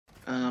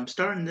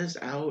Starting this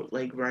out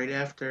like right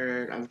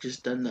after I've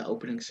just done the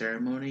opening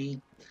ceremony,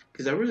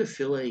 because I really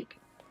feel like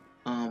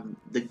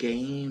the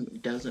game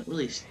doesn't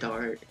really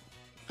start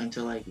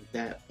until like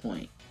that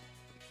point.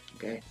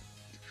 Okay,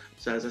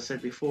 so as I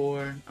said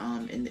before,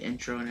 in the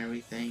intro and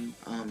everything,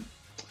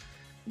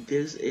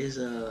 this is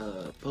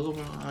a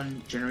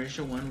Pokemon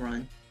Generation 1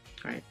 run,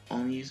 right?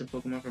 Only using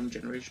Pokemon from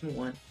Generation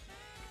 1.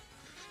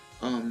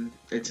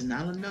 It's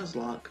not a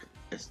nuzlocke.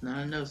 It's not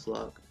a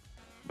nuzlocke,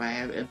 but I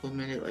have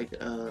implemented like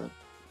a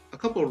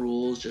couple of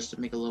rules just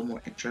to make it a little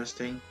more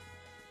interesting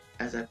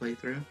as I play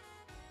through.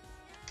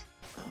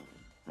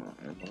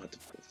 I'm going to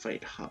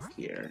fight Hop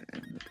here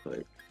and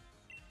put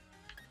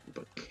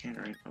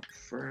Canary up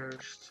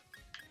first,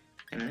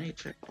 and I need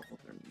to check all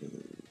of their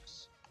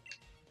moves.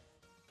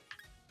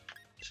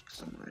 Check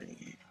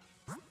summary.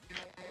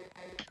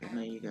 Okay,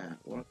 now you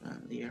got work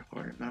on the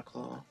Hardened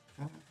Knuckle.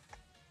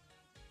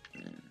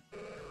 And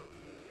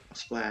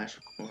Splash,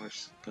 of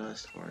course.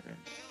 Gust, Harden.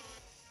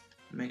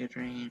 Mega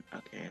Drain.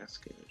 Okay, that's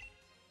good.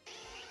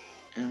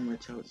 And we're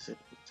told to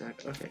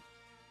attack. Okay.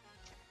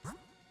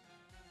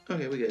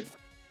 Okay, we good.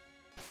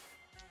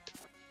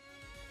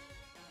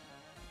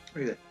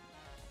 We're good.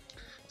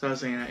 So I was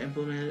saying I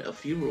implemented a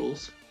few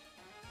rules.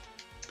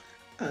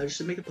 Just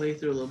to make the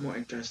playthrough a little more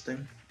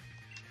interesting.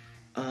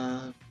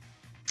 One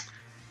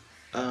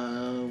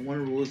of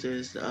the rules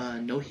is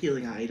no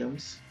healing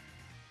items.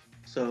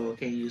 So I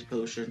can't use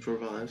potions,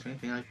 revives, or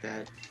anything like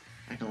that.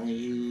 I can only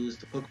use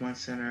the Pokemon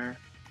Center,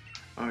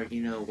 or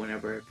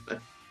whenever a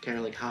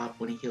character like Hop,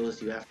 when he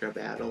heals you after a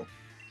battle,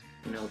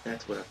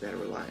 that's what I've got to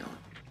rely on.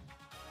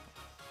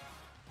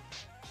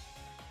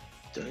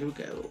 So here we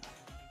go.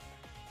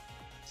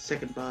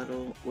 Second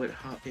battle with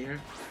Hop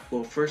here.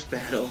 Well, first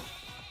battle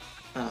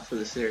for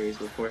the series,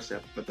 of course, I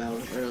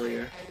battled him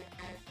earlier.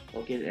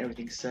 I'll get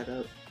everything set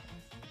up.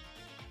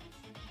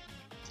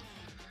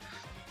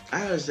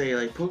 I would say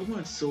like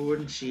Pokemon Sword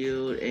and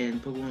Shield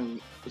and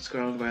Pokemon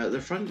Scarlet and Violet, they're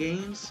fun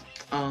games.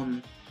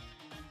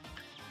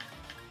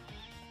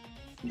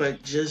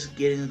 But just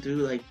getting through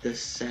like the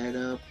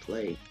setup,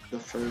 like the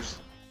first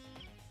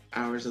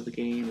hours of the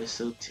game is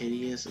so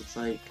tedious. It's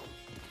like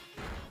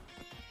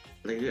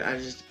I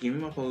just give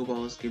me my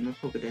Pokeballs, give me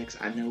my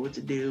Pokedex. I know what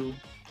to do.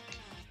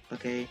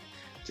 Okay,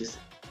 just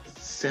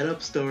set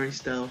up story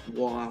stuff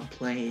while I'm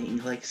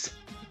playing. Like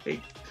it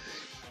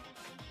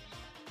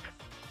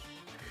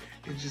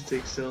just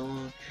takes so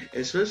long,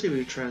 especially when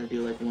you're trying to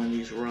do like one of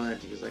these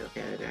runs. You're like,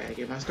 okay, I gotta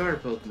get my starter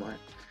Pokemon,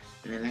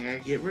 and then I gotta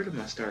get rid of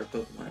my starter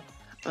Pokemon.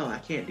 Oh, I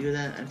can't do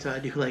that until I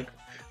do like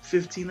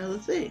 15 other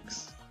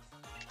things.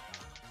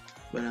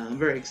 But I'm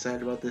very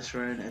excited about this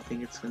run. I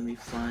think it's gonna be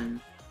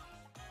fun.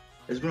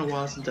 It's been a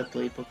while since I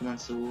played Pokemon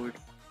Sword.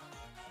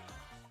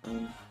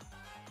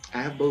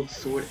 I have both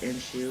Sword and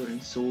Shield,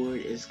 and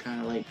Sword is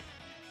kind of like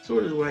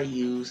what I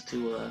use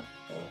to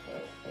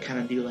kind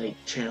of do like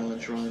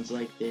challenge runs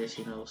like this,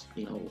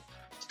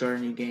 start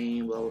a new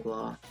game, blah blah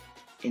blah.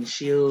 And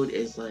Shield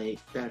is like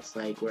that's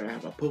like where I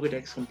have my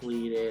Pokedex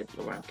completed,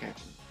 where I'm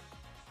catching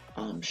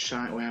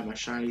where I have my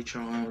shiny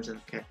charms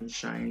and catching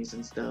shinies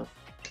and stuff.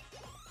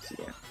 So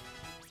yeah.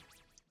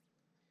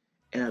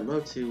 And I'd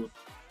love to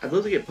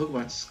get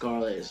Pokemon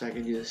Scarlet so I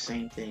can do the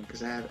same thing,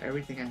 because I have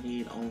everything I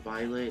need on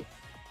Violet.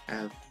 I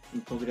have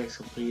Pokedex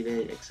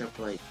completed except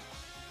for like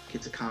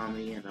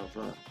Kitakami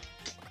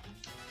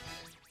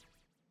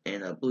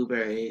and a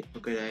Blueberry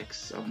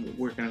Pokedex. I'm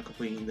working on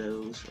completing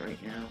those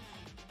right now.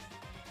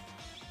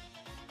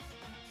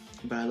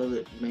 But I love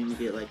it. Maybe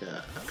get like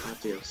a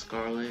copy of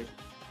Scarlet,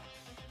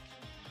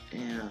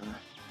 and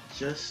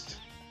just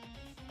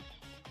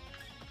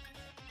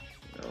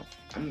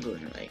I'm going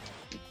to like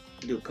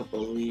do a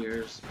couple of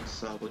leaders and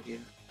Saba here.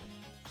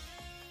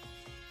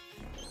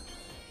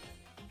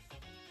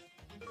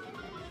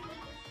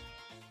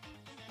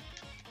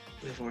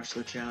 Before I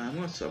switch out, I'm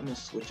gonna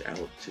switch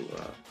out to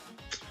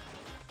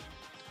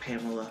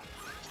Pamela.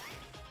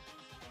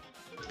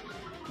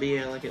 But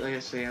yeah, like I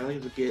say,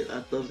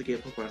 I'd love to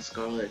get Pokemon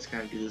Scarlet to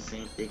kind of do the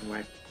same thing where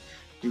I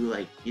do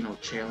like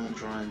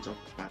challenge runs on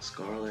Pokemon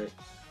Scarlet.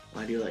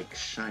 When I do like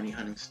shiny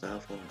hunting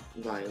stuff on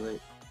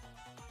Violet.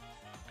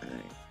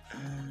 Alright,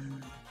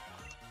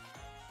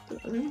 I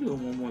think we're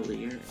doing one more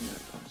layer and then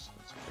let's go.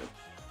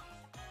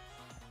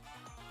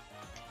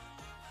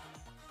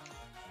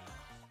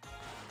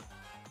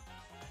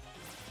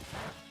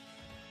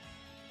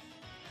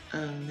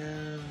 Oh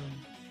no.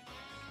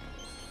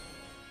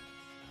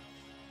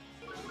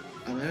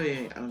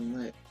 Maybe I'm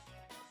gonna let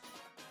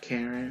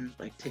Karen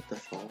like take the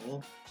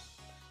fall.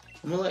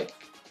 I'm gonna let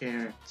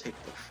Karen take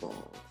the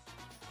fall.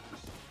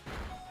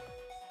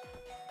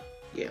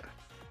 Yeah.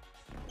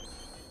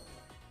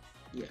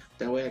 Yeah,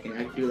 that way I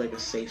can do like a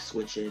safe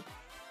switch it.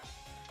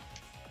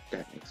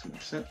 That makes more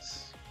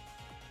sense.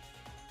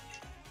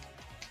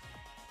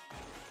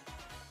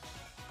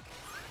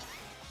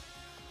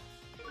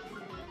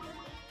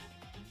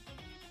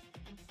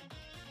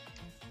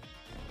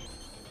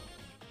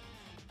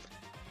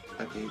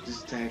 Okay,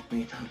 just attack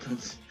me.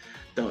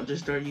 Don't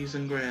just start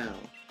using growl.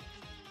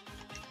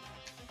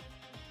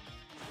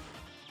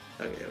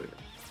 Okay, there we go.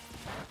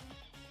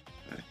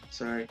 Alright,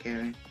 sorry,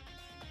 Karen.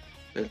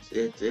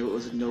 It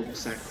was a noble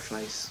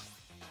sacrifice.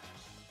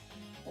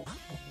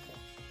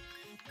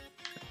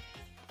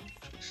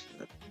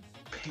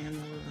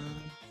 Pamela,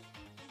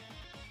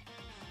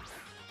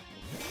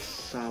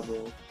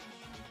 Sabo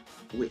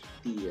with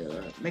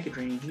the Mega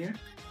Drain here.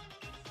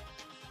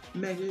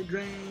 Mega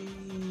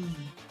Drain!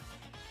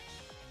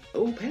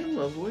 Oh,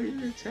 Pamela avoided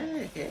an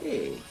attack,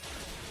 hey!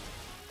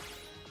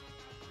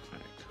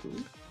 Alright,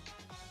 cool.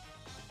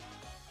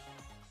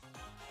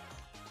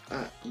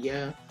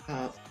 Yeah,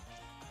 hop.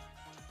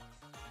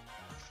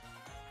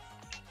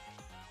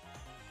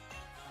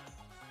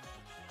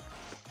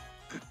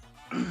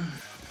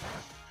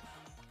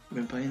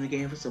 Been playing the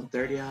game for some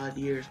 30-odd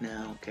years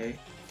now, okay?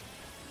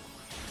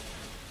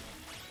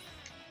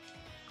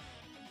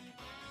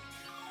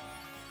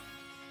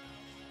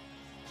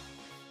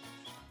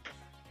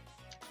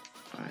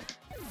 Alright.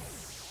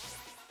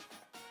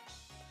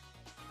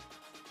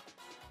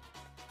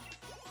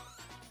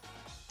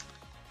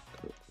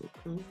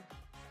 Cool.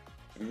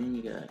 And then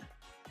you got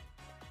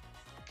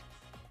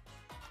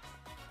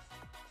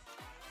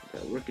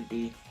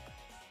Workaday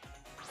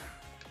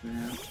coming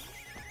out.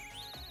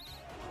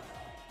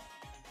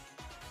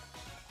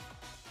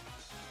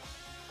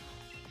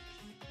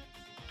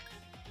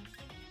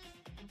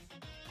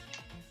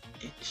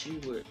 And she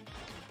would.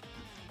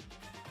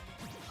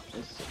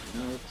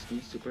 No, it's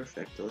new super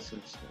effective. Let's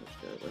finish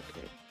that.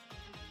 Okay.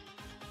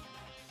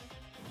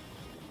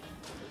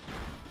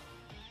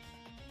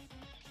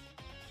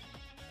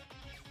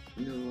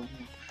 No,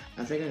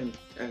 I think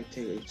I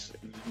take it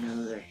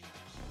another.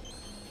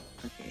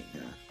 Okay,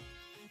 no.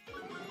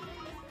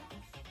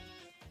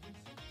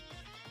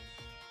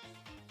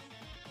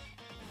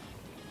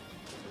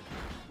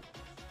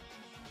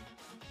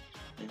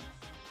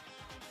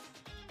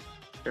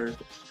 There's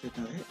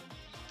another hit.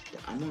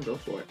 I'm gonna go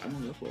for it.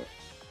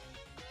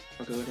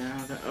 I'll go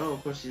down. Oh,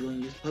 of course he's gonna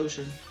use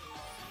potion.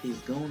 He's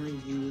gonna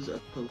use a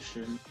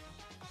potion.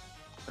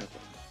 Okay.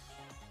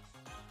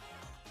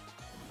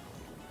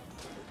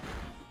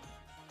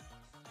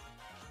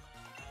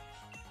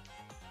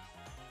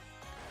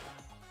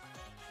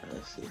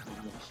 Let's see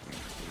how much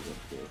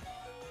we get.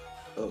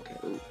 Okay,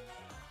 ooh.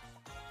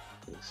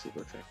 It's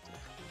super effective.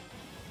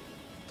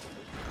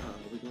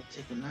 We're gonna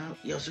take him out.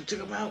 Yo, so took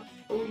him out.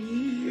 Oh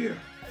yeah.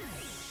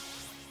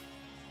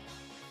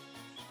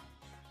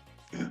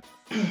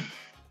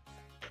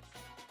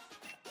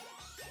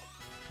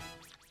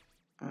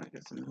 Alright,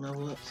 got some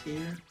level ups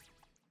here.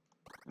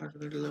 Alright,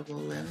 go to level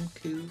 11,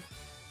 cool.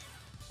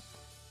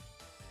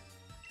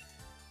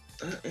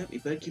 Yep, you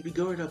better keep your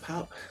guard up,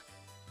 Hop.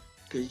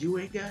 Cause you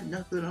ain't got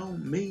nothing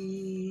on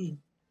me.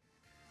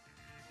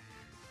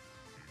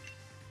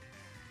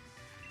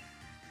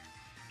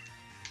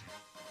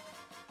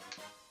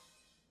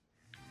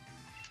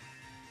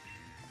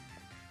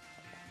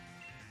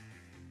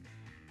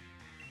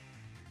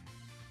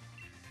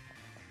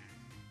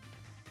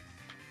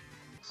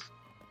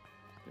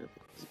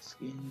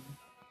 Skin.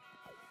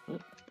 Oh,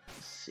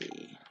 let's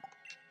see.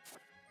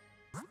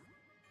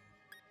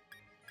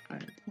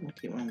 Alright, I'm gonna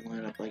keep my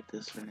line up like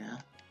this for now.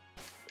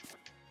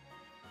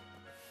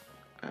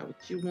 Alright,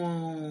 what you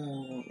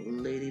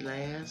want, lady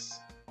lass?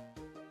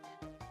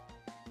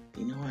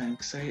 You know I'm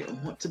excited. I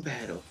want to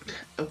battle.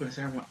 Opening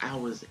ceremony. I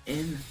was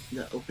in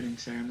the opening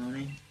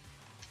ceremony.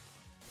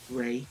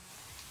 Ray.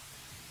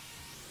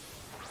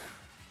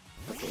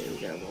 Okay, we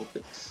got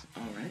Vulpix.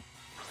 Alright.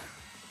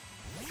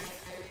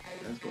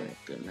 That's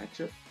great. Good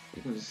matchup.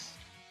 We can just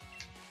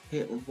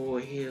hit my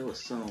boy here with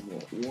some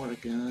water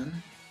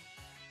gun.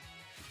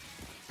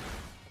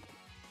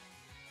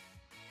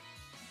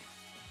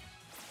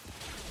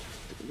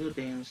 Took a little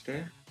damage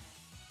there.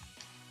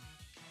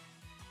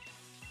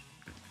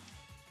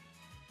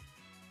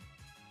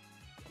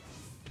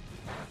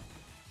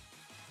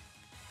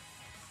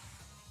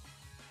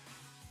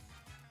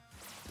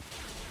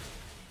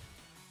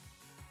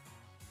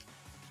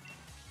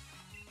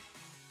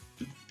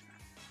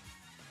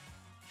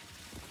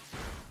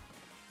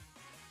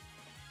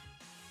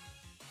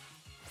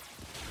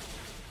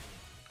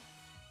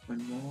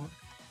 One more.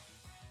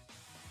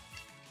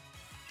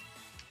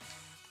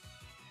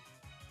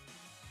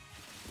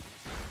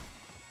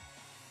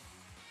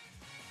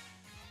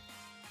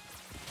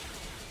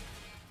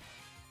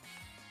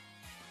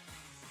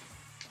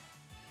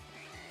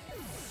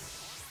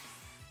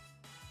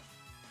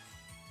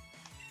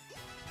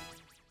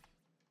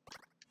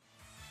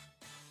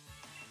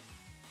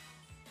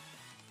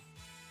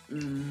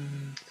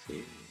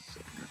 See, so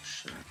I'm not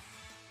sure.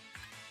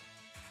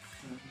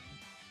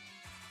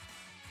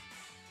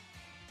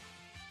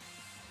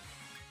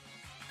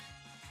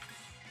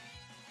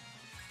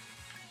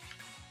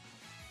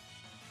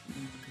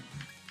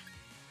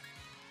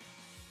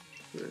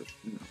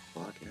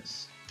 I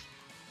guess.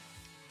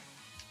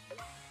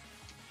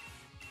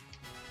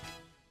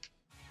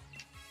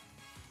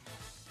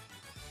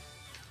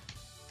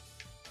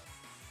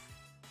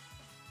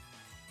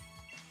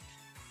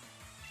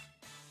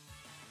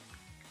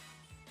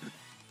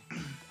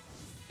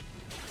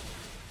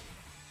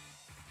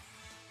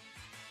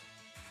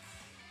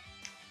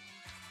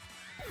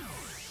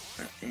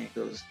 And it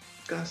goes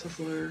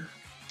Gossifleur.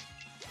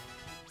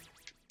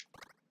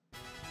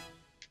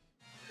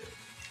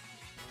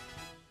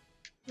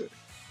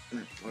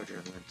 Larger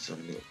one, so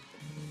new.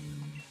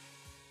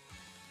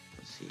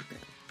 Let's see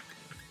that.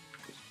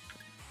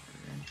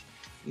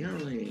 You don't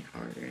really need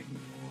harder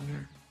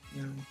anymore,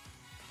 no.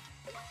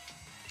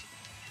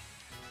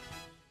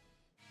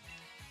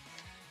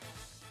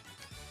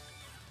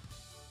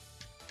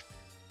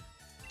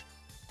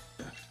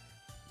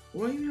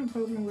 Why are you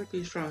Pokemon with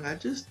these strong? I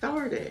just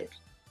started.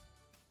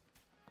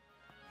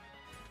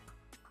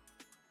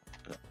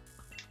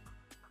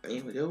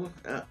 Here we go.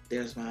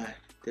 There's my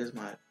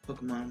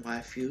Pokemon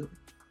waifu,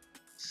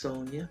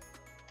 Sonia.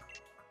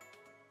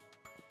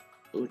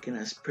 Looking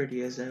as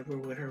pretty as ever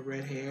with her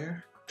red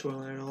hair,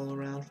 twirling all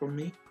around for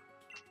me.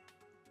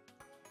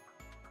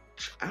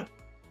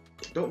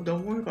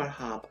 Don't worry about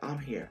Hop. I'm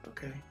here,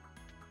 okay?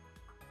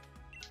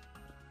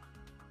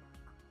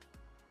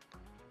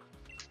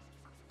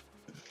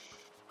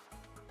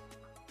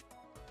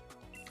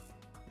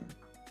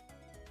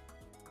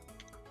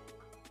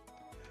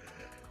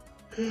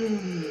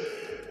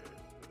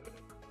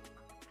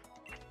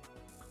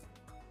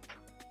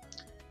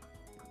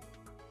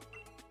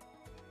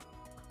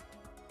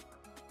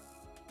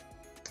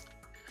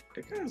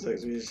 It kind of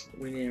sucks.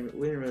 We didn't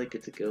really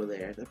get to go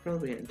there. That'd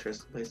probably be an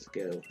interesting place to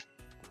go.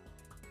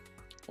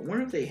 I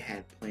wonder if they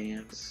had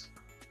plans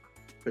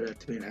for that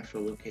to be an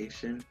actual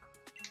location,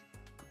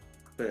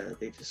 but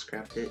they just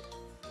scrapped it.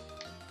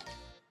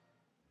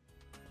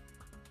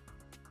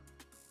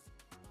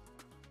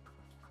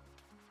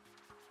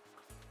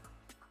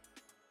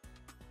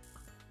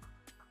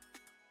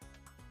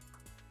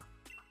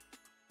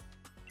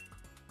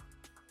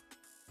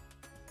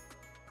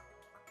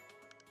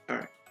 All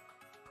right.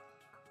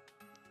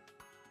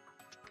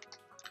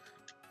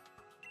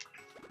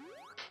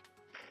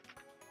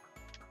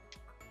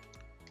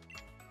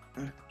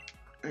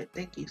 Alright,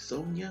 thank you,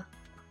 Sonia.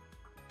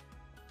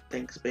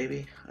 Thanks,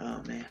 baby.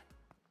 Oh, man.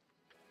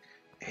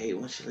 I hate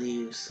when she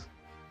leaves.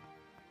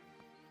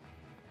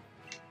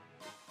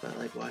 But I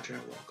like watching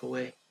her walk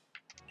away.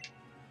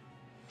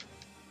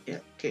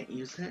 Yep, can't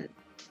use that.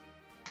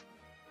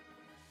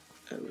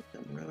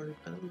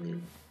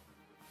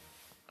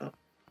 Oh.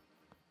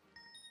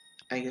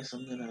 I guess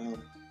I'm gonna,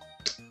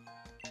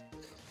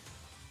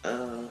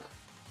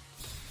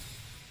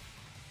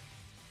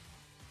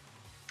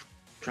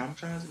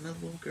 traumatize another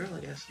little girl, I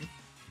guess. You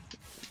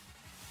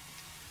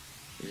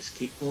just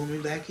keep pulling me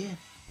back in.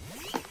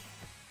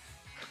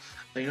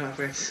 Oh, you know, I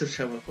forgot to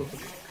try my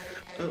Pokemon.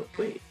 Oh,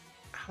 wait.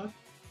 How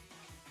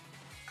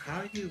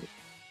do you...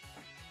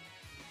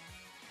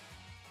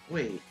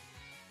 Wait.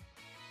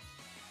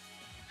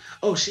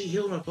 Oh, she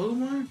healed my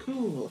Pokemon?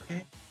 Cool,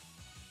 okay.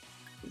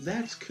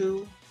 That's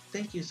cool.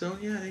 Thank you,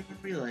 Sonia. I didn't even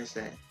realize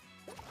that.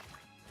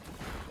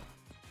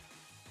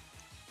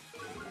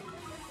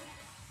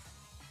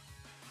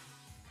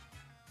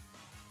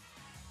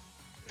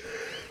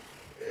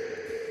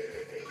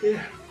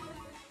 Yeah.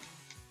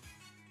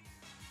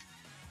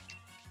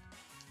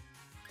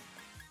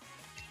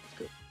 Let's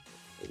go.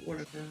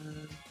 Water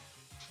gun.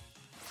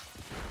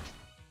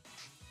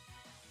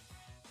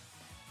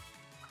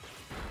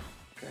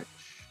 Stretch.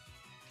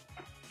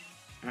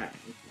 Alright,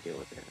 we can deal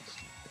with this.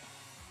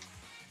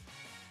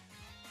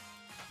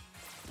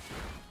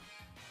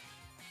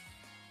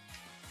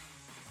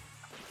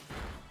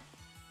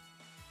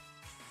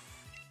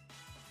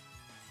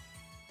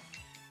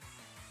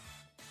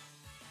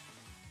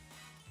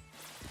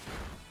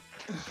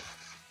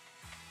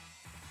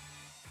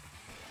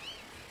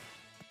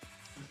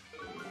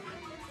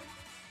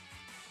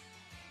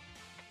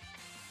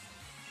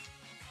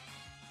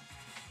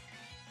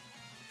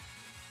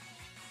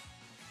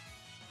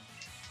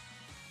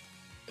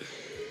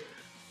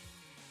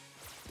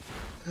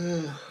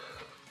 Oh,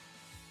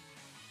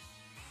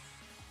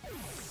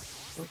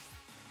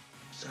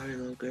 sorry,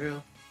 little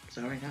girl.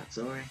 Sorry, not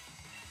sorry.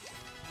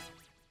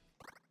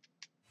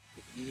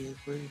 It is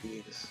what it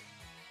is.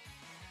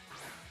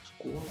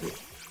 Squall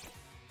it.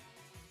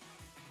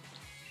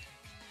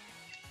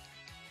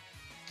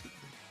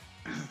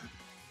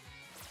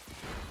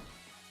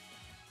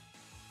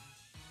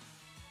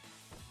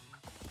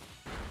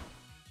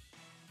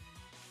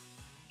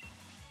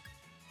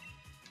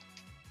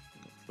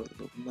 Put a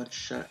little mud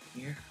shot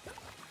here.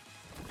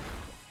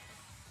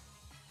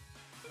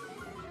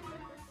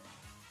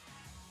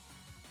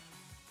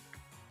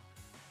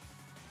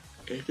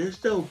 If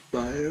there's no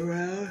bite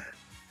around,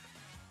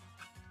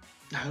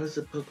 how does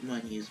the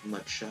Pokemon use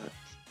mud shot?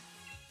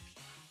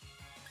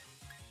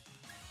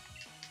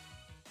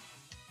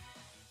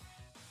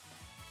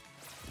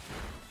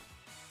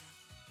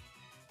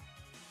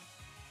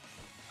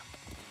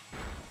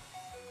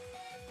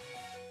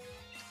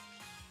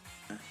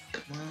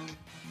 Come on,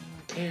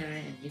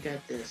 Karen, you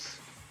got this.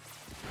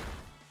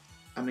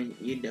 I mean,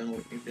 you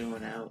don't. You're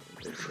going out.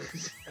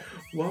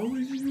 Why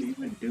would you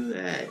even do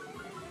that?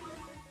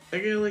 I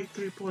get like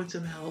 3 points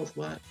of health.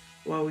 Why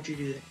would you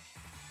do that?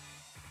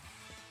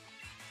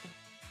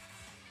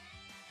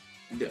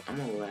 Dude, I'm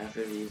gonna laugh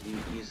if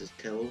he uses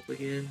tail up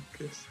again,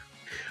 because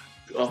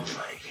Oh my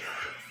god.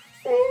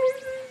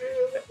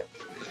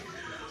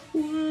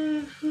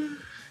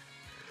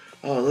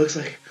 Oh, looks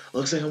like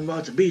I'm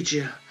about to beat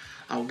you.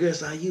 I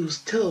guess I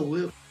used Tail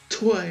Whip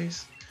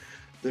twice.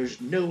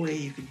 There's no way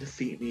you can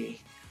defeat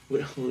me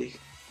with only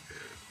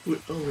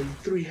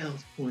 3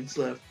 health points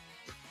left.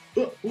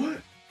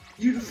 What?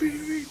 You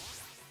defeated me?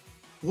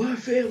 My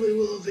family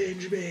will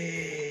avenge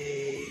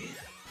me.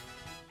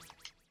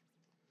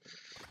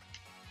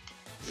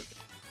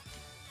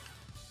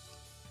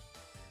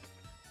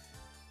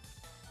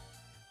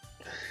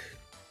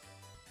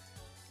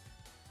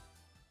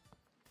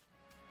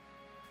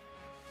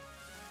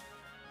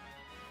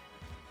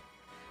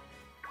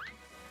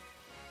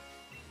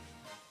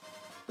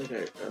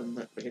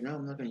 I know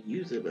I'm not gonna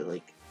use it, but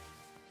like,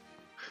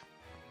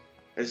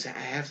 I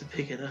have to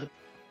pick it up.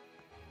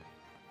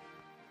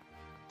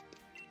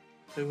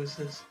 Wait, what's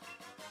this?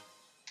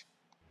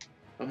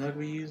 I'm not gonna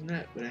be using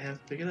that, but I have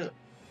to pick it up.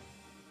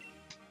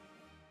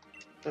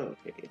 Oh,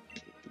 okay.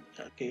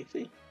 Okay,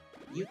 see.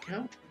 You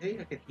count. Hey,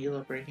 I can heal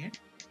up right here.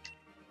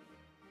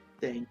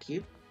 Thank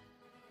you.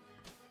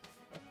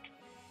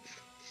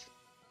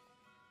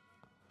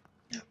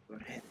 Now go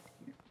ahead.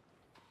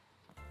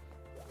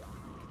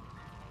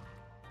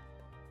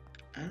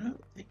 I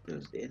don't think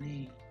there's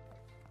any.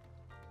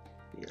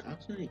 Yeah, I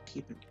also need to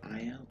keep an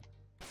eye out.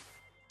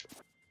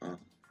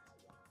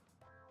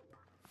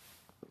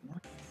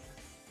 What?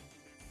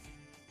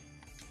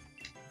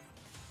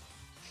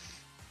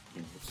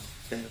 Yeah,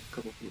 I have a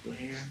couple people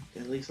here.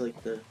 At least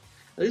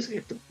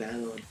get the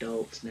battle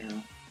adults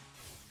now.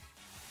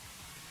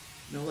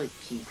 No, like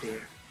Keith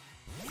here.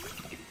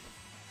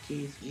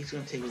 He's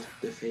gonna take his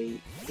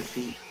defeat.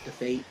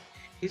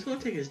 He's gonna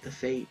take his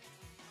defeat,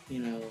 you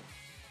know,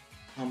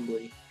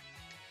 humbly.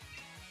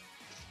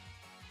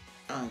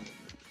 And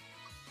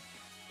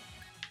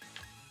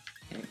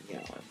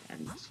yeah, I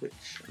need to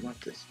switch. I want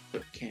to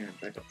put Karen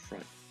back up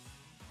front.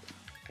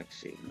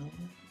 Actually, no.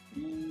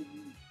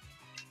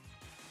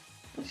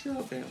 Let's go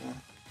Alabama.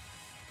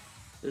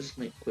 Let's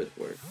make quick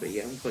work. But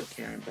yeah, I'm gonna put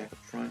Karen back up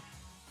front.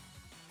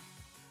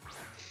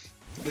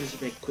 We'll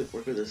just make quick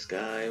work of this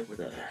guy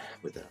with a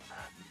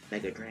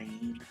Mega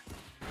Drain.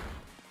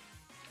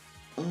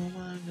 Oh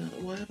my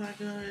god, what am I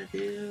gonna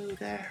do?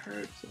 That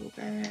hurts so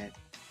bad.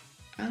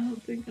 I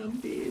don't think I'm gonna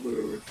be able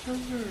to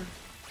recover.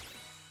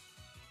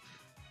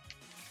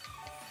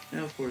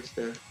 Now of course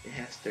it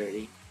has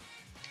 30.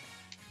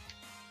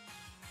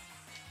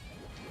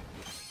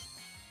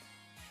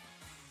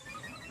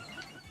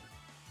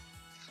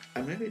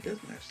 Maybe it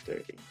doesn't have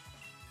 30.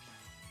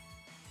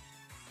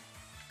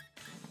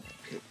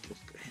 Okay,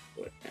 let's go ahead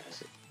and go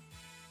acid.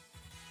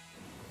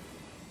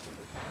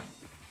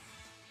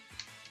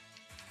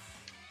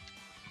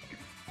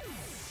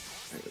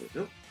 Alright, there we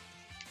go.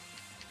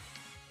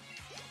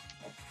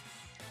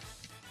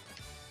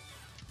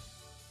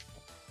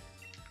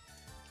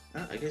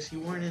 I guess you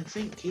weren't in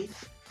sync,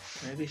 Keith.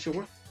 Maybe it should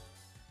work.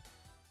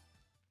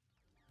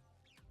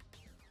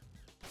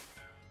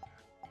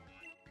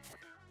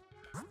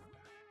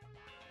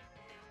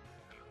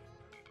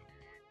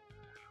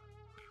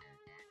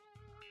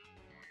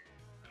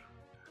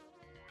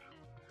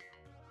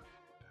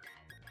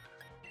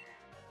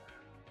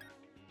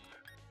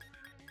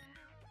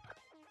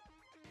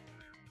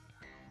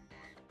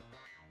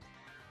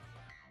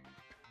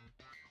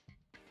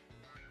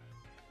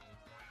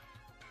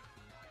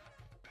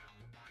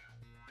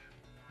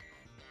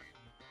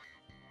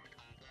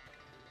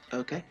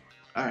 Okay.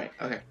 Alright,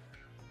 okay.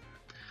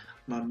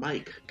 My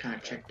mic kind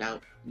of checked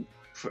out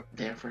for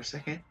a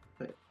second,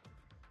 but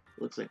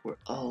looks like we're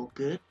all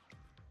good.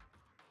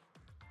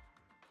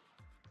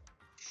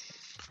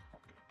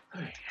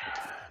 Alright.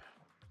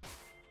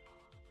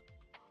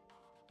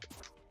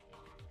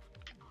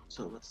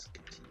 So let's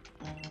continue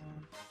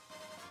on.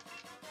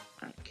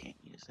 I can't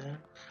use that.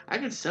 I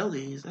can sell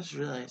these. I just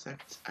realized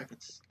I can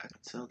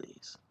sell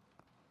these.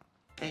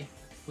 Hey,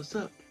 what's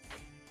up?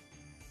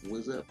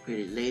 What's up,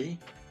 pretty lady?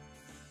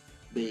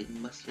 Big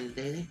muscly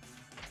lady.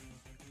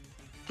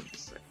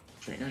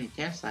 No, you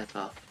can't slide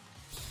off.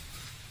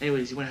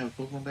 Anyways, you wanna have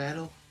a Pokemon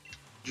battle?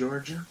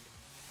 Georgia?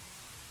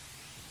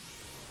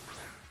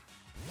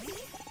 Yeah,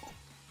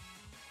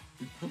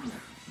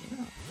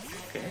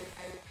 okay.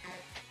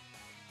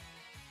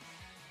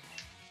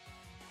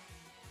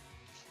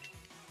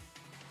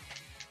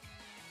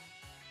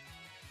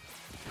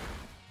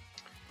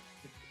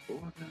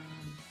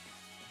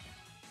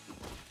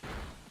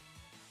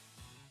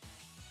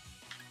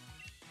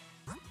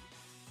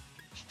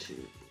 To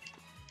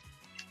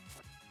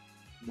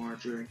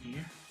Marjorie in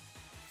here.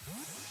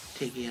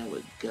 Take it out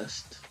with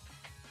Gust.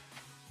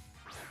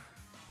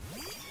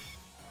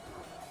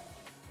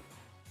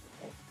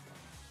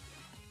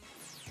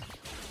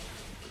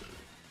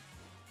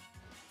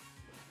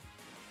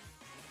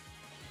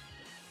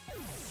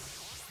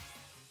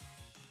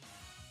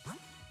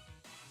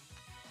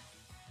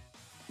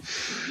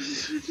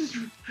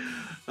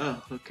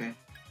 Oh, okay.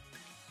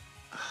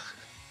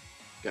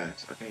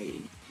 Guys, okay,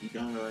 you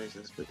don't realize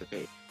this, but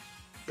okay,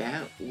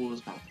 that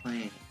was my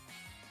plan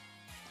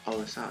all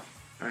this time,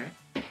 alright?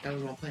 That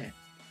was my plan.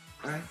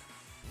 Alright?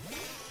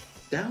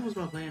 That was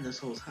my plan this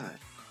whole time.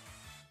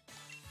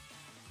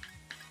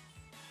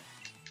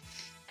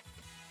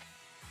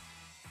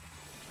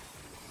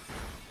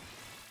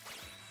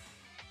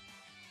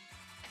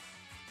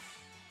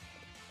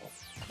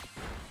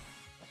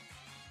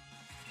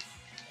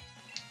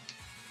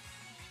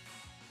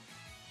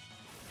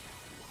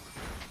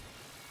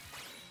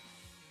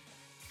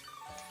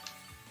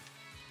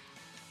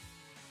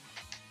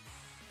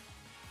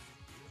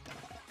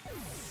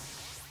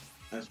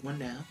 That's one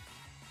down.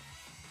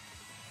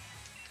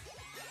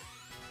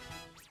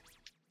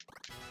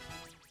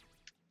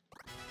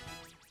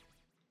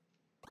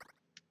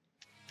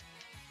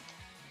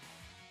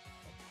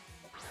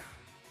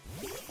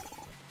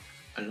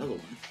 Another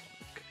one.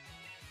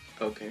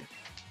 Okay. Okay.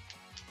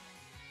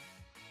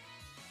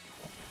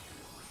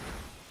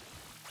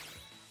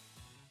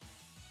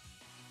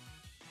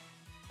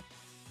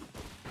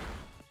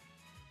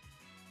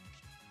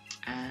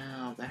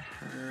 Ow, that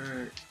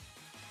hurt.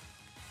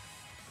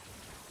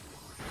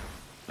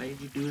 Why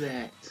did you do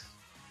that?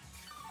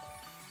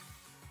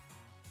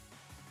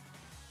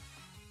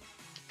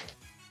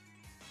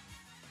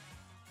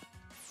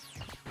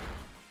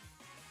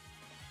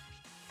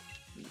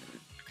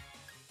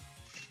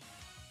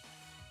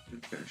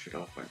 Finish it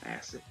off with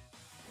acid.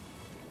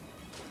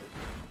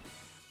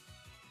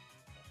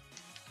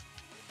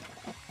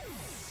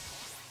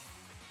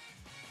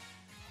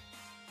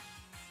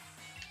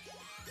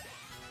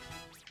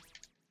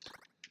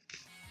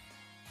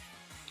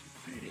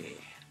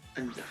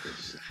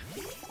 Enough.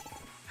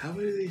 How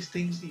many of these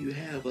things do you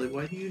have? Like,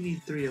 why do you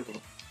need 3 of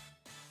them?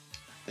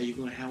 Are you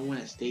gonna have one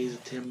that stays a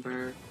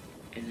timber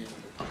and then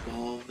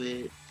evolve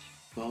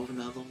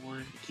another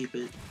one, keep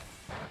it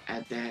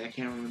at that? I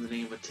can't remember the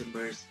name of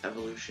Timber's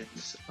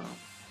evolutions.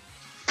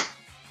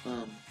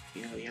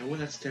 Yeah, when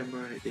that's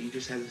timber, then you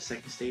just have the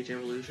second stage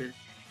evolution,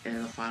 and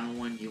then the final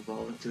one you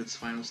evolve into its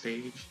final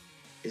stage.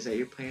 Is that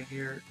your plan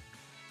here,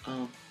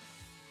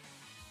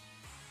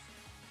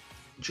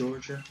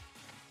 Georgia?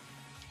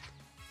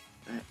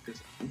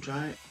 Because I'm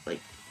trying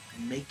like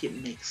make it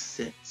make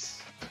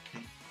sense,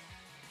 okay?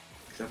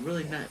 Because I'm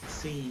really not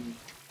seeing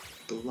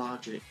the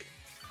logic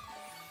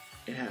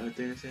in how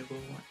they're saying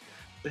one.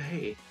 But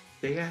hey,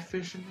 they got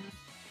fishermen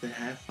that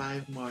have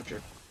 5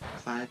 Marger,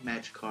 5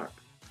 Magikarp.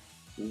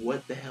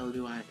 What the hell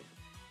do I do?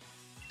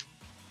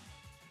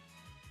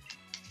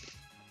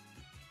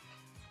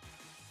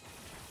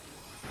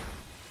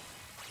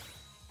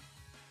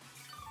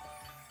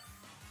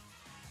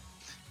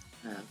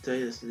 I'll tell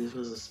you this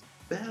was a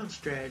spell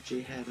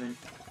strategy having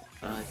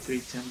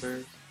 3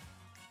 timbers.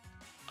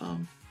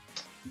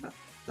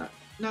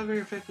 Not very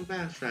effective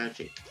battle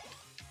strategy.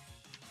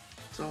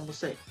 That's all I'm gonna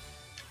say.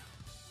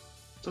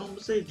 That's all I'm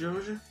gonna say,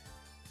 Georgia.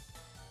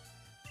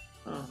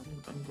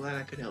 I'm glad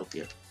I could help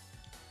you.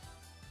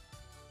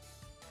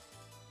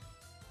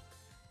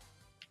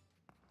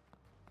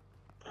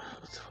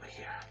 What's over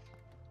here?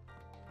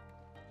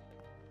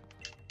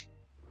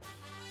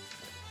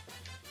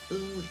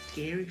 Ooh,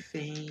 scary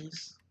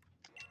face.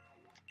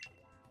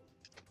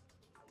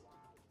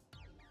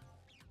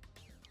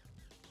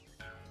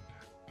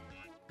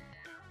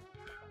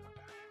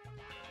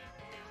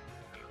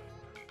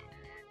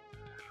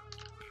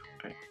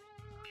 Alright.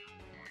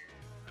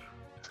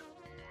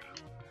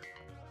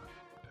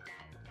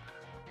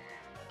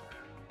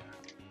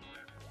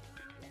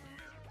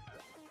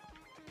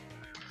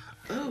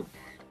 Oh,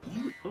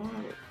 you are.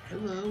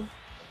 Hello.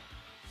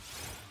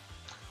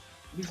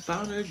 We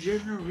found a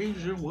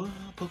Generation 1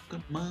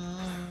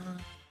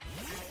 Pokemon.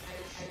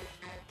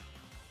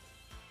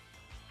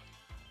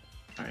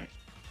 Alright.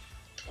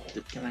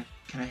 Can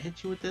I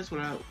hit you with this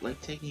without like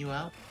taking you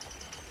out?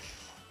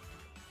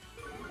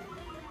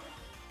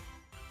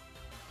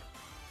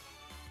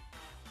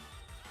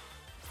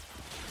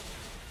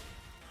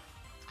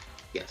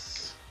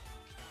 Yes.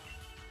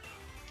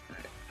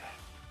 Alright.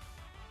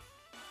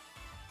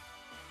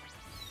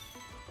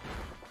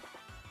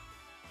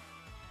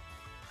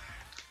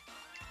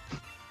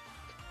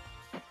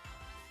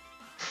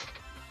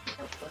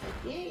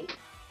 Yay.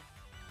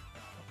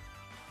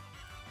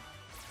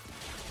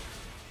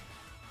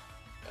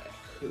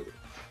 Cool.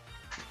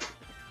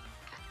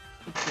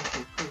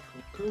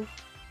 Cool.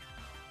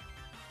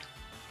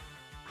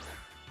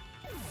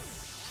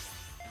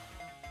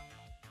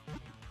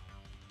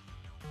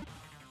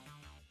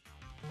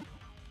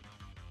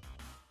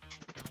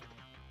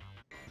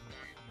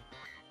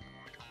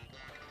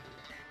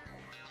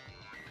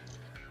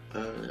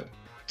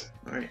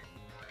 Alright.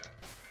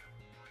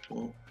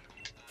 Well,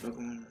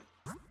 Pokemon.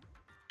 Let's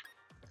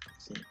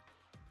see.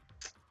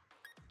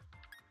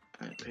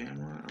 Alright,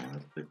 Pamela,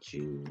 I'll put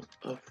you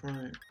up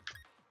front.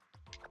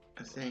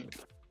 I think.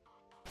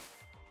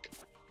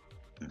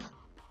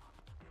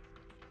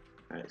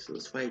 Alright, so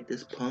let's fight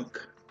this punk.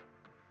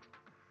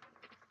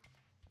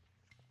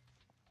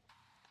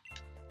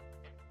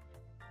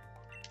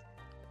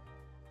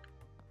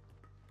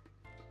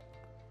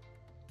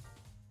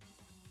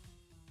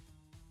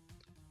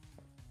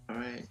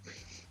 Alright.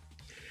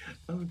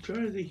 I'm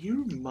trying to think, he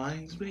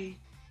reminds me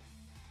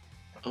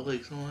Oh,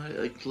 like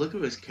someone like look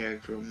at his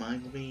character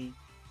reminds me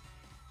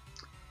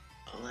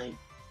of like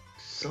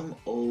some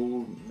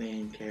old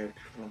man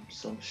character from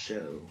some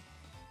show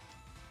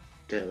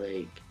that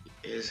like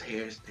his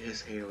hair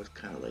was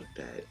kind of like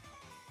that.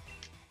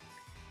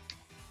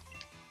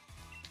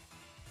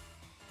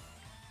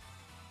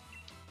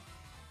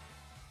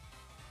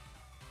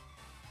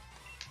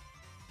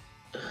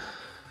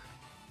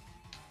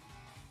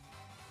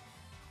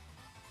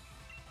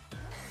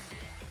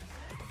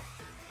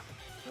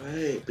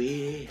 Alright,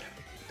 B.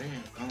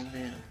 Damn, calm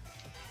down.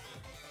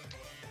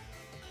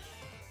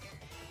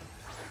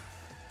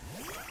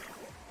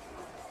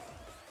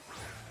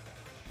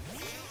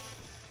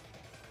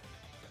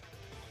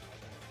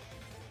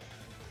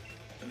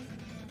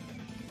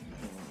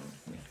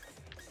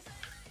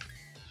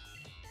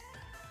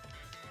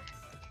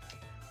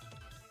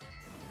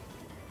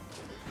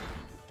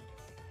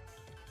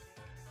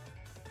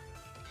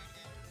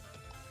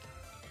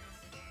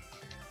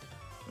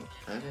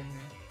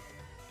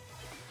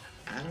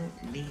 I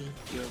don't need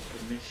your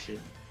permission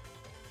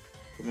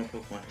for my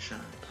Pokemon to shine,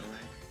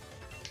 alright?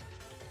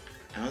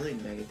 I don't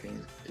think Mega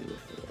Drains do a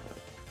whole lot.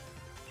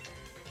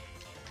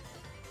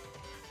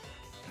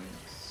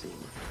 Let's see.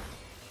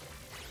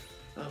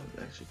 Oh,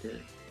 it actually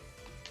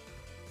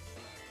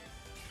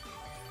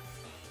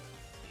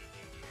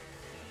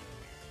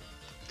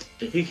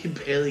did. He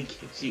barely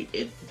gives you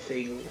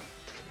anything.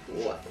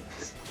 What?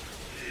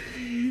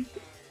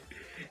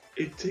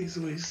 It takes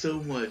away so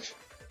much.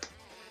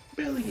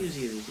 Barely gives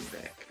you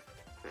anything back.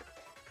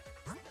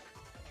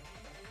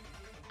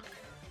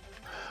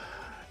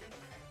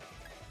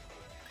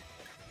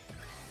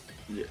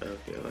 Yeah,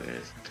 okay, well,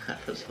 guys,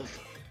 that was so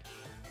fun.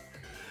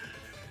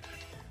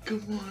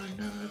 Come on,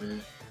 Anada.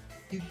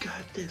 You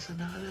got this,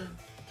 Anada.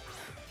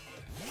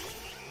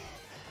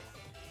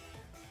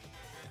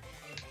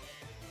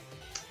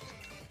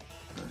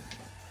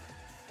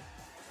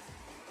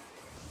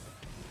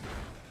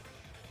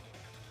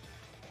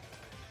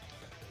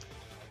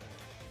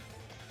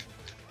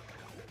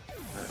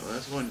 Alright, well,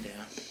 that's one down.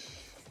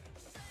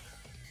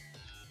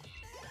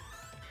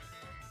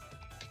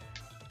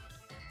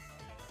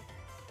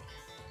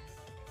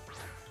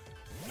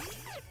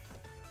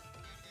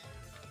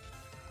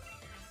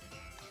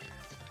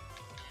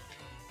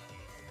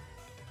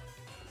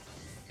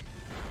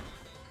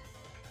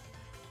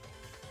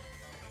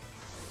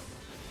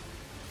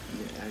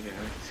 Yeah, I got it.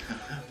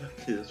 I'm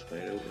gonna do this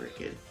fight over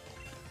again.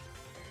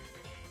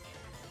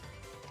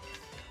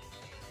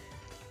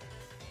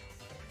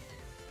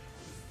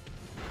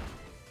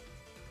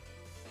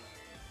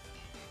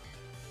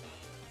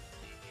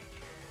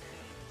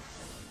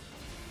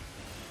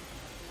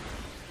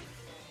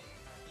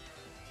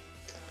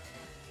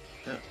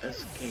 Oh,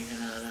 that's okay,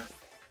 Hanada.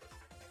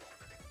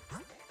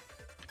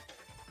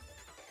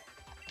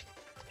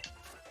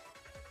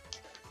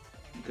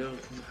 Go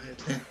for it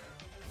then.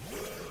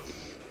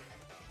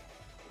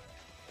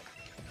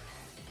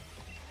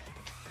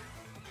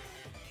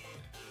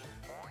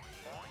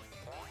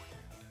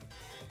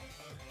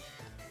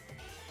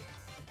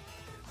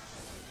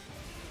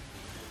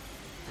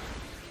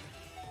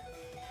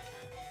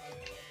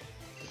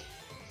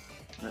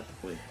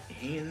 Wait,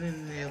 hang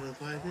in there,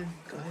 Leviathan.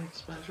 Go ahead,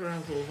 splash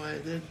around,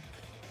 Leviathan.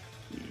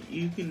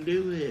 You can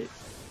do it.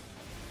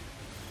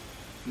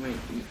 Wait,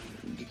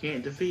 you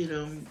can't defeat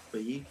him,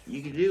 but you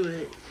can do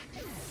it.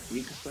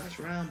 You can splash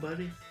around,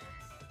 buddy.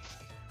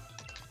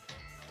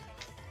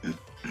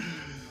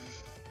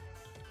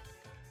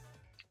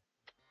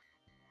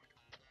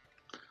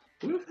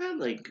 What if I had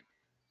like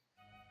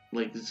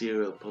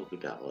 0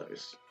 Poké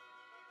Dollars?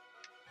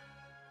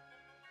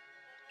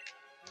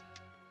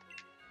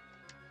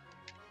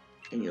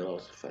 And you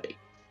lost the fight.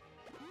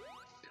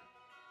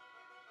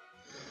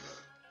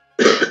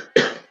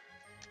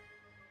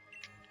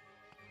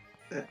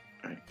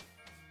 Alright.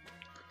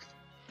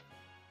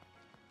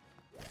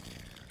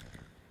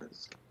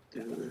 Let's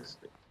do this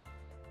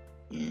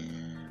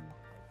again.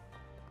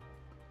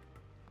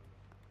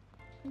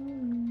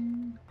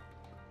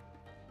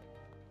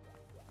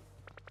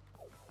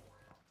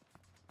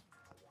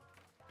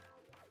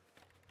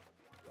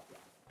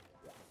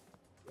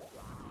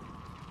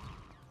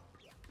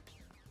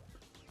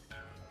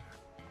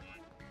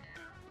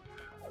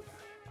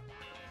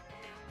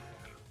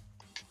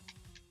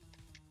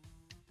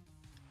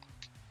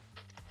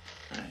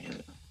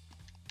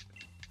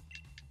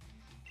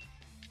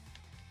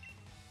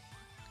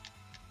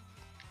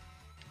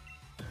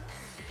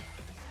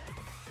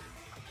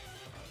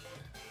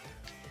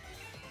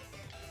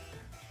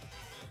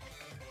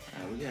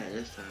 We got it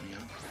this time,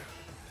 y'all.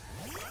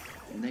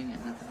 And they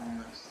got nothing on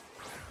us.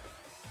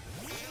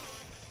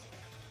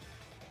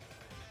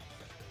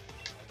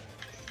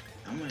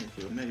 I'm gonna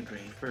do a Mega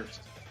Drain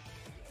first.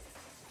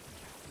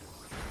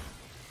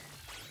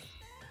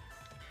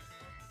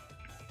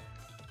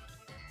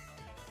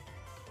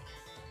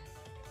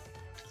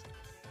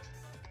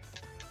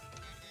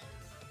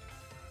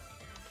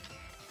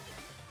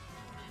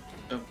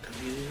 Oh, come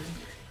here.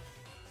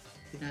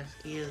 You're not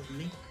scared of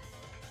me?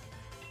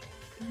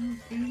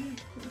 Okay.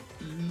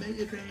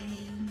 Mega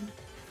Drain.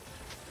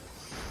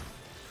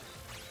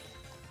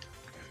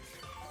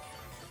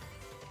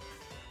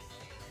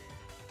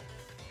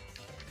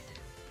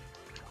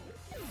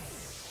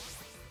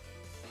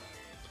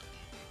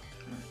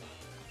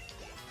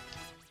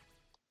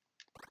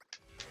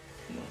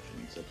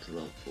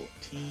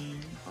 14.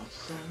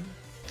 Awesome.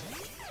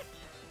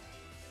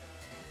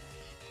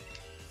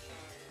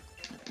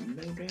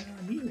 No down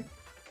on you.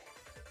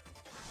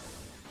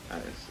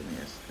 That's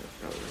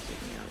probably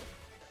take me out.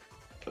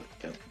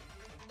 Okay.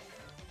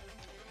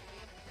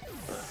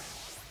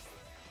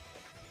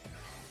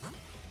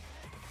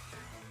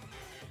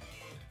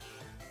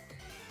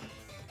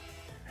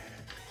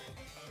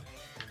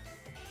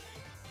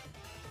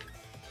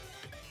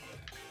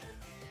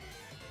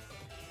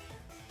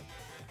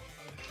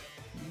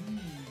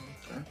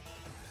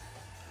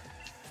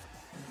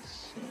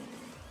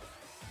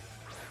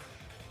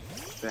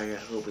 I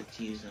hope it's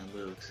using a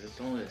little because it's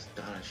only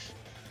Astonish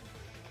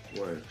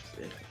works.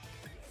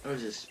 Or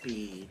is it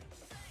speed?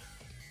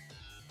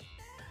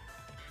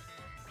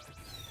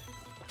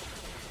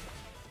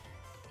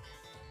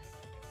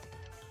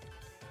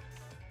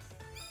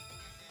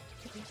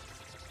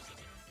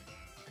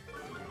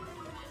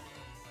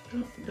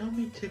 Don't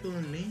be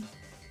tickling me.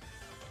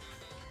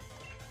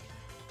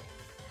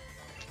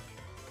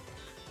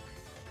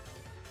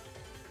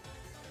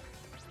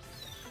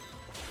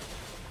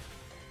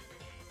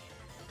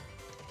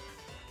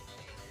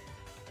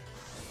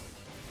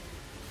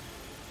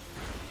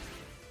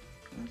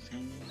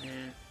 Hanging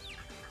there.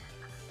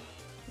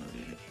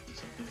 Okay,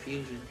 some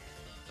confusion.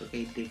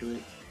 Okay,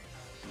 Diglett,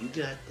 you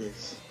got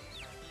this.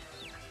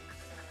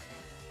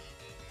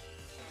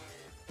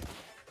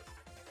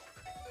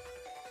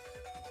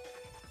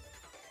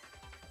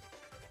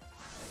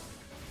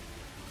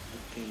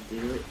 Okay,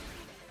 Diglett,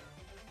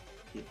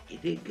 you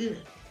did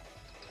good.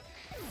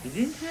 You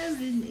didn't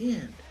have it in the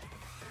end,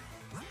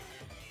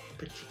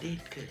 but you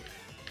did good.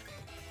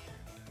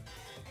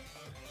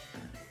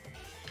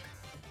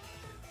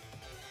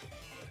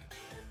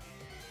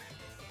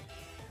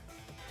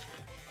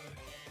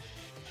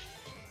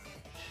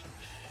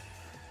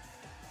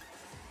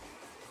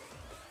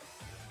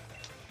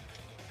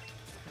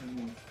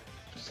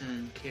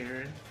 Send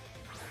Karen.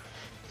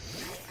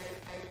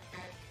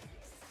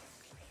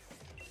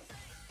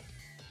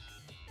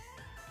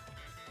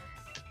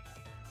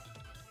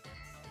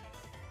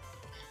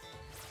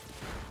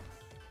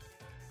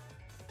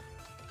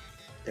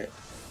 That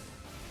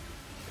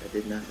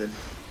did nothing.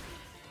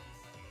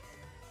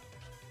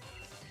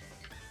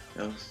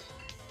 That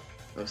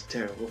was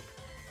terrible.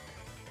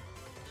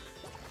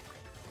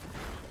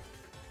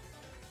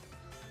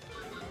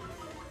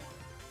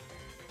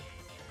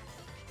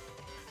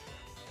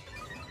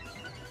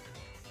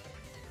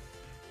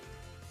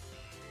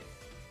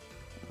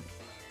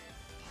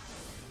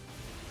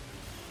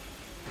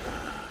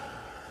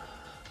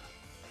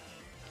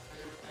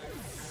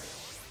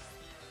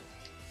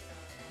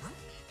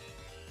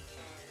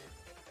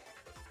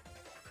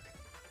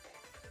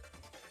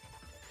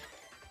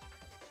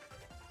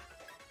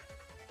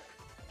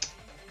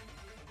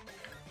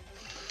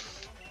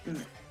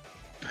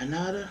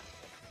 Hanada,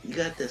 you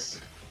got this.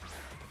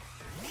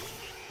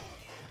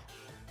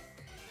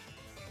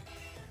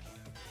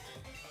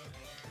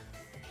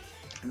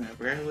 I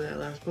forgot who that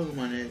last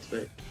Pokemon is,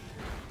 but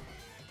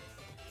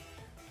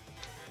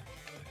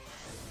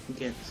you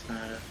get this,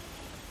 Hanada.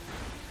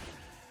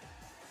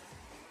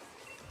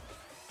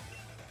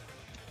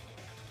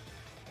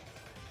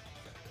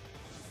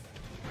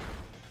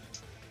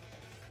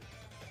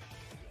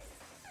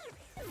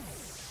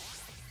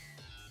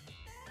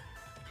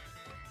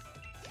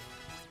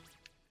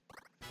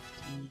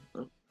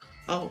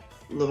 Oh,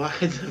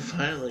 Leviathan,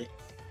 finally.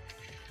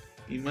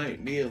 You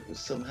might be able to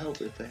some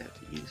help if I have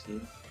to use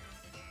you.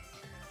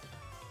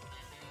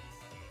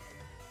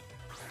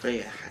 But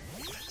yeah.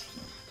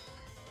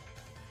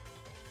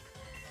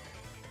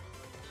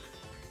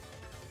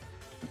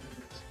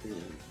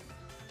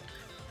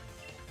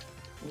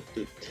 Let's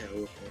do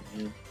teleport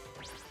you.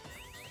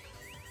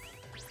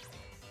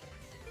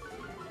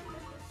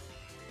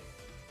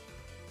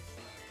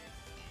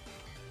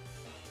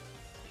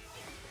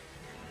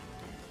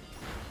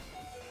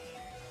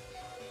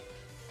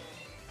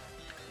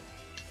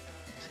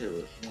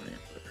 With one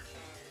emperor.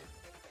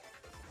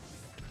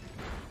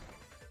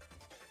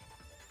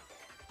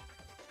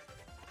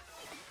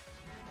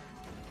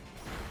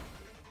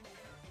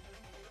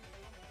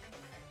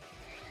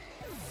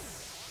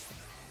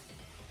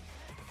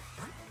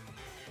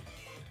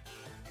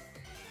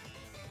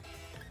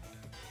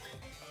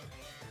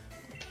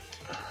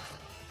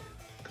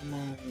 Come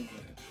on.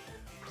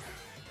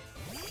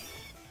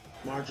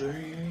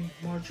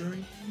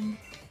 Marjorie.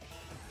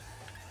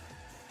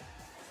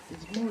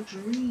 It's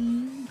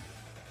Marjorie.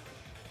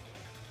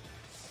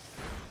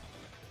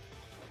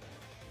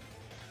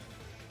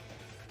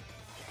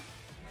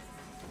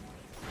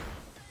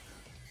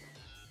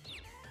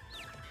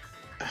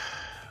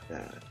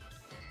 God.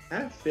 I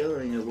had a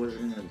feeling it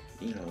wasn't gonna,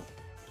 you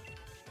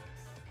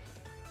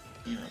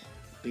know,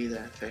 be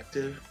that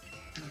effective.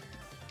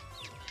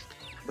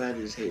 But I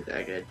just hate that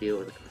I gotta deal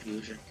with the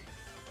confusion.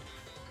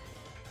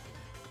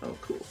 Oh,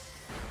 cool.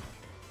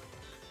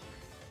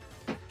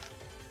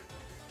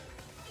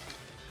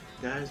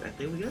 Guys, I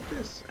think we got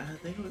this.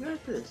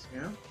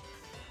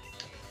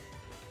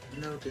 You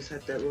know, just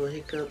had that little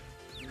hiccup,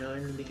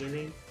 in the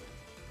beginning.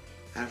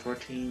 Half our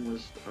team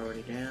was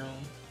already down.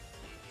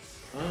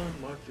 Oh,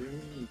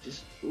 Marjorie,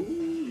 just, ooh,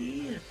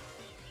 yeah.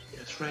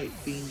 That's right,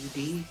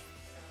 BD.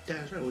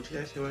 That's right, what you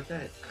guys say about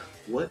that?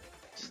 What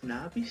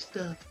snobby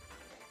stuff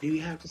do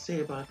you have to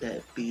say about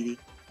that, Beady?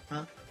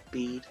 Huh?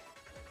 Bead?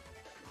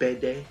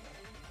 Bidet?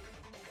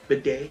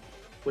 Bidet?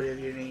 Whatever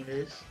your name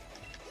is.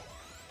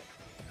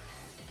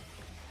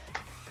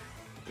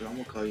 I'm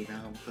gonna call you now,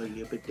 I'm gonna call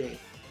you a bidet.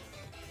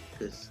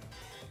 Cause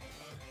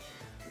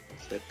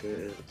it's like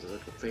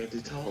a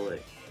fancy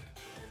toilet.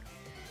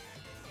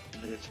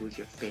 Look at you with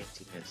your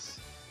fanciness.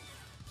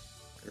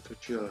 That's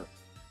what you're,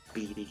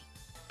 Beady.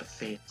 A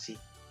fancy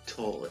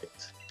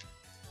toilet.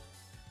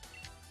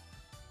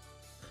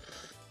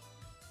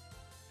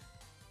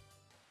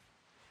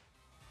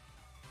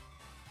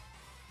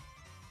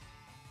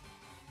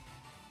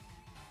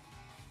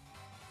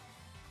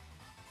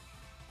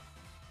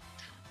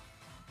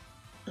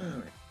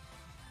 Alright.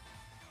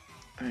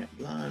 Alright,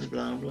 blah,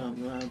 blah, blah,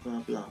 blah, blah,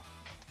 blah.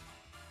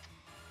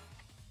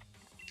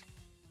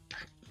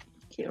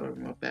 Can't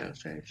remember my battle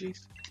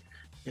strategies.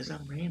 Because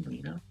I'm random,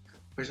 you know?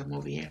 First I'm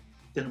over here,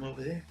 then I'm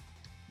over there,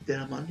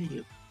 then I'm under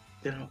you,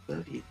 then I'm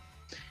above you,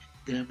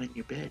 then I'm in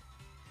your bed,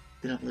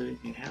 then I'm living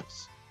in your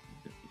house.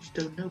 You just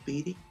don't know,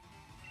 Beady.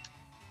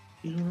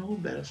 You don't know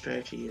what battle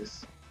strategy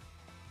is.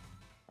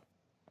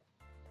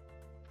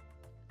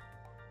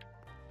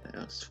 That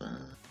was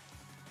fun.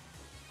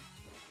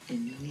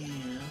 And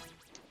yeah.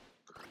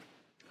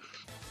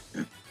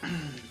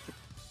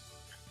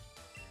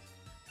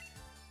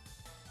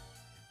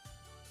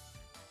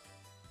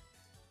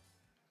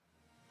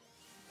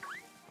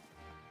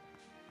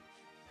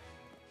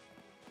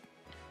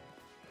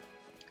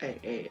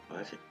 Hey,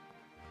 watch it.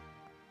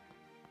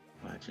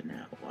 Watch it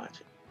now, watch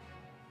it.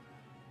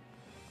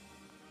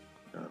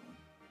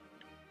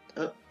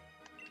 Oh.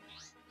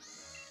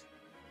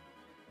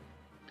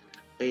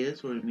 Hey,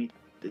 that's where we meet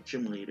the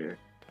gym leader.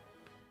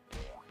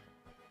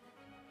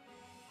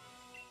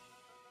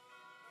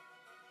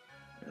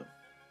 Yep.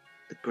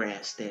 The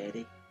grass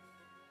daddy.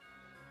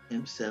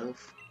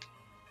 Himself.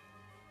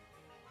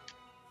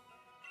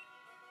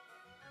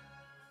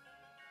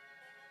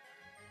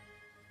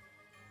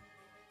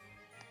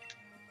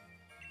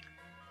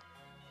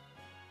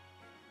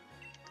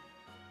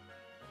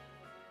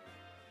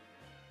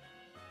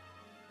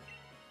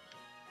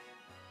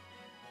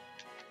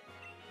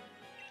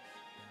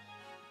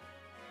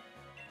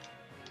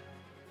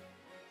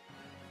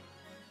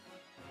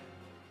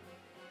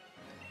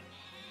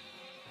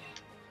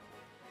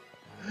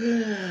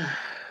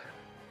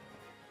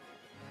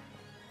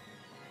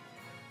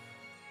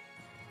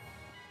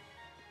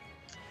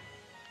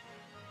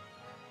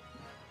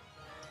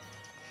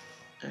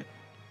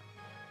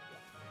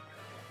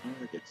 I'm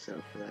gonna get set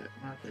up for that.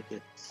 I'm not gonna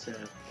get set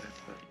up for that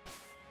fight.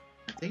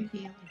 I think he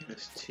only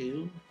has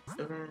 2, if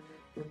I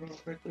remember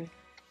correctly.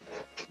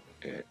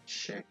 I gotta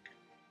check.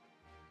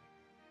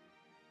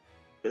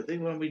 But I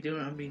think what I'll be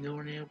doing, I'll be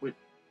going in with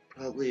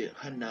probably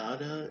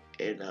Hanada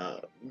and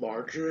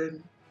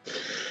Margarine.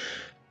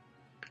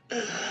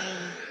 Let's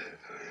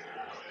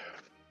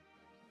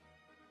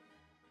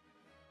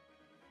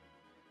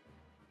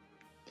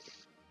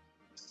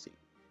see.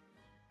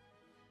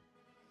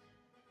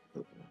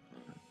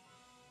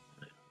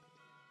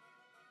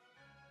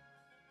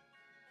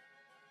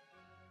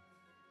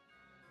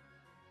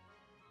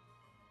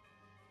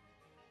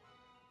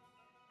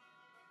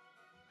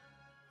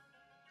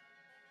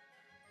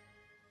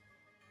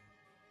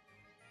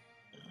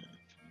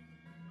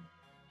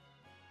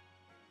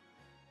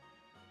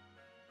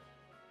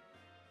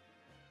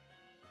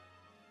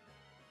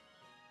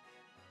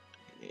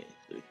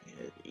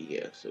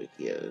 So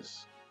he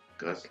has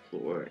God's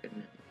Lore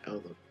and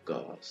Elder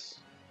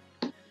Goss.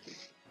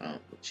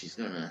 Which he's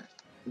gonna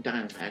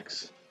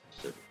Dynamax.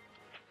 So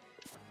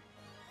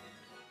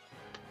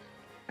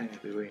I gotta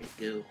be ready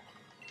to go.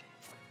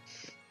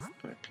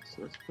 Alright,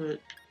 so let's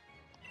put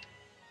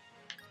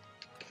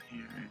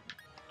Karen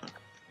up.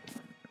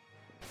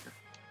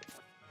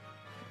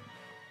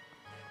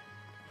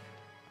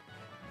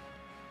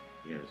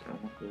 Yes, I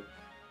want to go.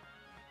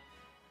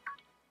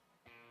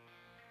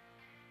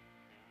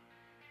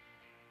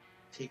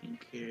 Taking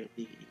care of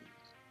these.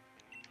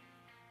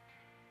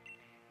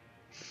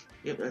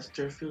 Yep, that's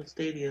Turffield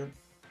Stadium.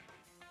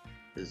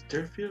 Is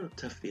Turffield or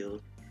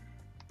Tufffield?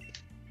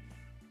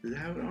 Does it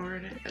have an R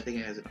in it? I think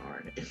it has an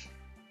R in it.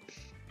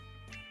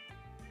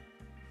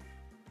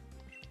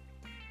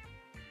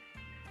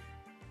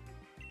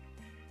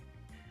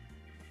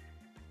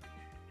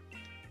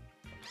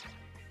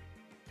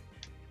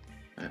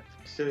 Alright,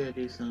 still gotta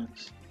do some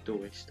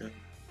storage stuff.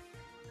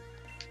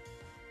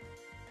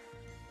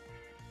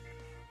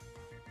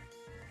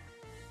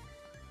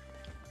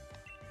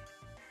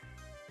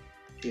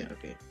 Yeah,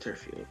 okay,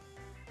 Turffield.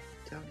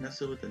 Town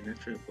nestled with a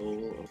nurturing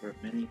bowl over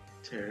many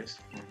terraced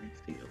farming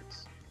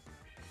fields.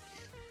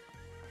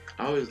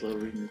 I always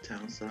love reading the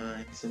town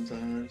signs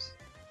sometimes.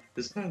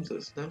 Sometimes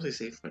they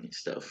say funny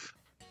stuff.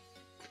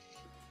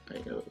 I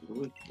know what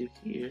we do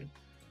here.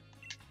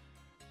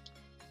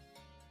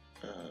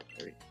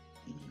 Right.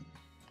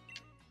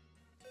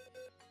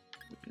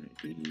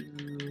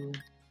 do.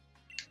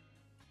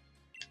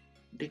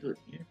 Dig it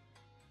here.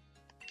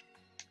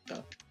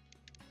 Oh.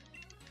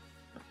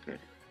 Okay.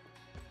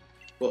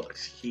 Well,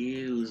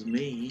 excuse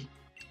me.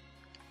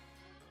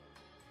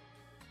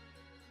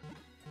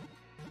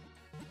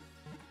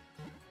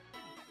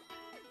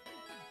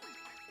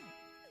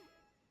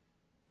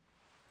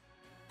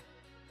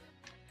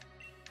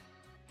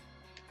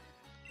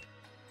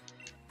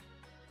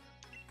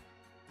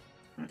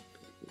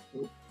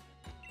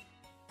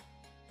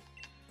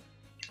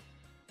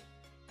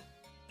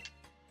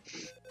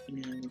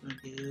 And we're gonna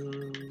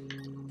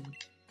do.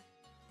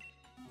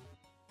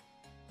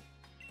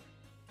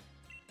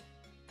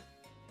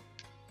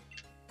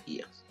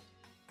 Yes.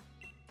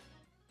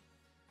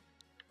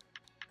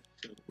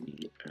 So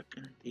we are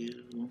gonna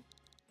do.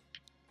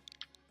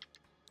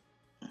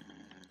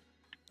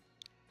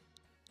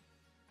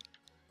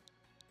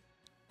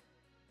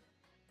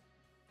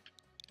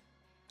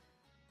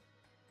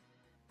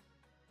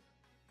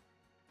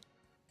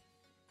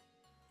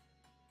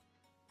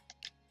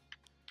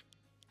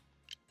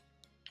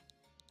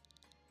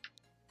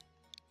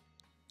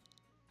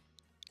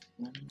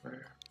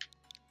 Lumber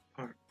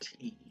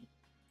RT.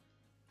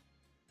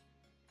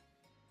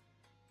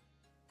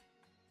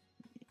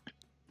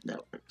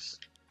 That works.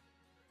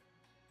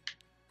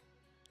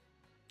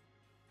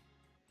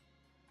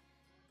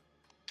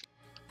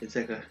 It's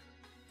like a.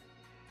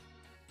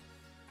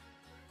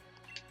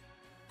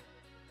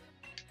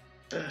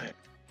 Alright.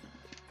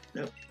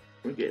 Nope.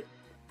 We're good.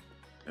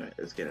 Alright,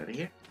 let's get out of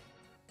here.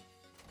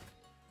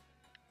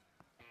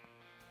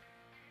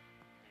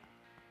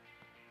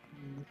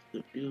 Let's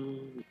go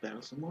do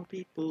battle some more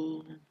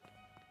people.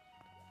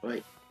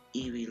 Alright,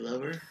 Eevee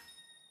lover.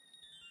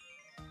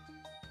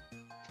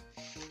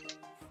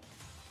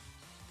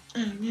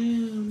 Oh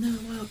no,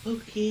 not wild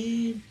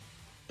Pokemon.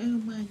 Oh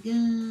my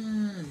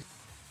god.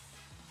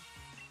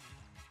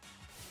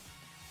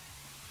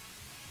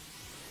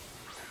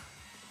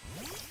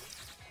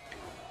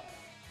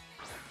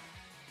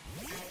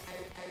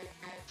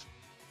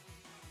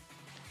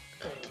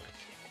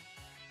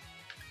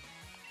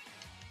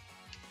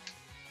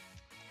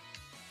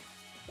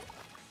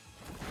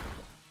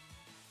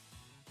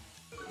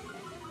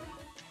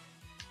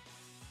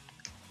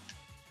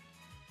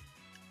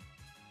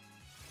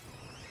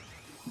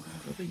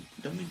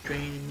 Don't be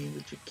draining me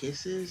with your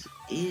kisses.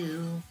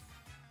 Ew.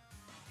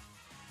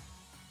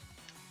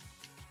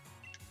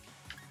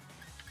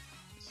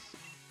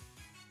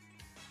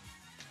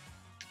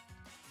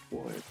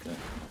 Water gun.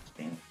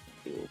 Damn,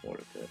 deal with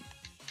water gun.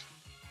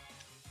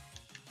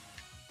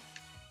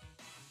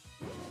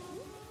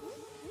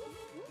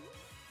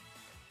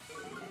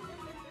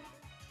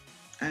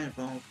 I ain't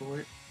falling for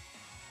it.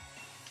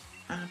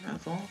 I'm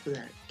not falling for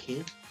that,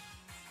 kid.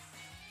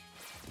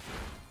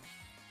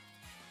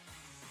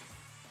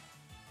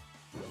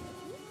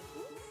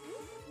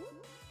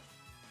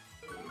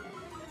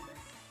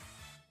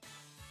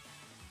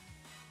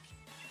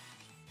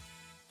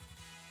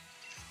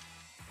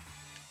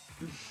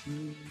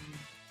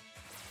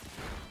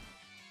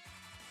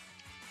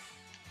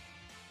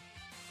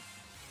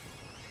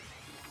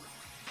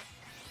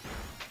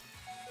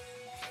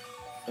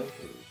 Okay,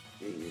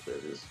 I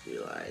just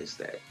realized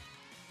that.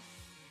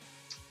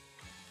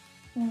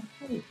 Oh,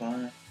 I'll be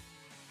fine.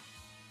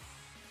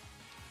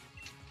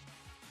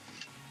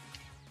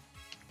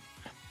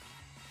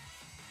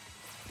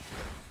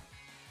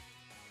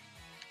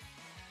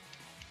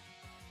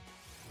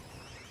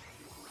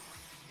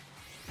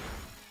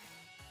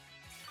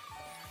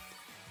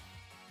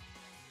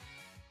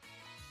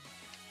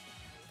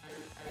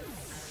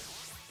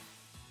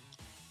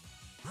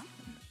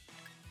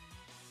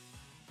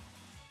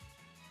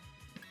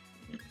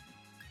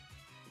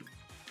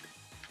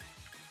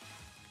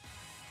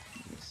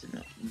 Missing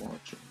up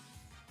marching.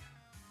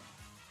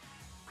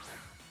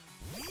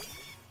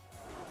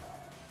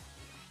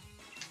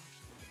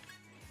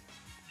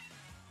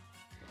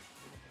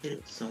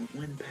 Hit some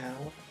wind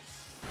power.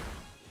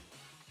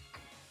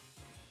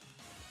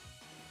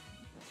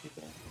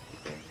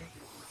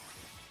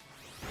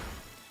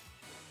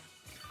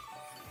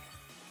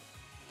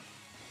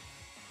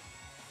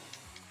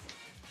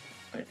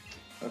 Right.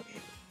 Okay.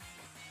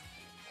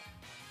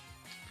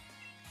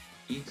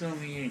 You told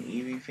me you're an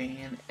Eevee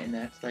fan, and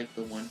that's like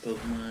the one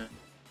Pokemon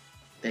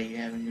that you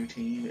have in your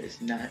team.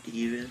 It's not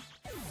even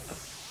a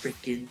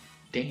freaking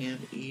damn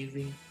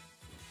Eevee.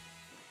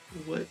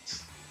 What?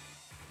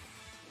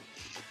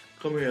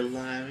 Come here,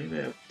 Lime. You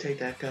better take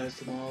that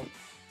costume off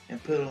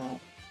and put on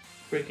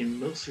freaking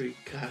Milcery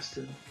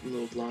costume, you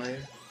little liar.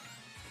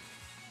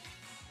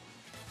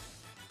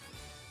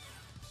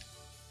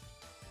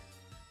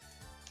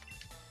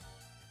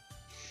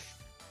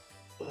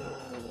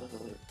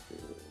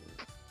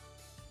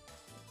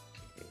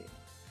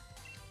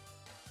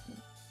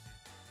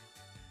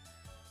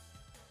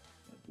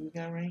 We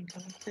got rain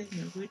coming today?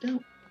 No, we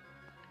don't.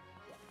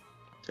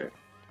 Sorry.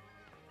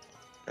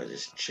 I was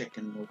just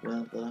checking the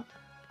weather.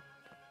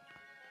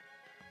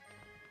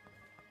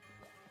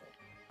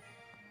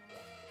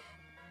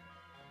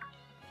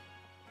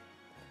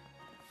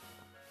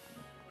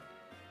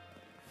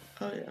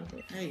 Oh yeah,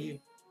 hey you.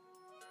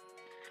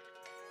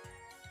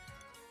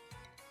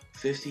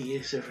 50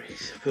 years of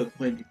race, but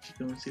when did you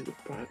go and see the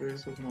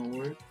progress of my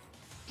work?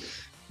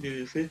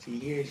 Dude, 50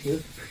 years, you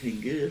look pretty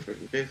good for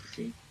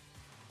 50.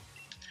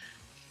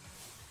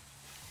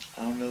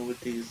 I don't know what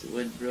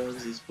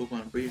drugs these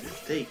Pokemon breeders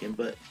are taking,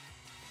 but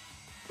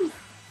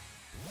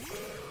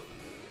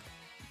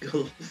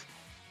go.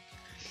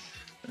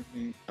 I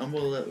mean, I'm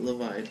gonna let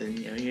Leviathan,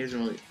 you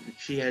know,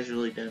 she hasn't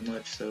really done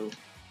much, so,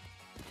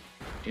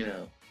 you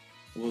know,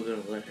 we're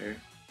gonna let her.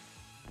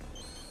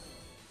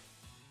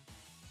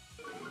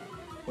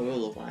 Or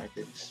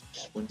Leviathan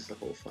just wins the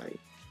whole fight.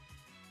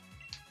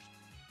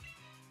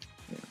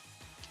 Yeah.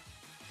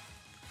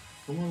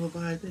 Come on,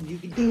 Leviathan, you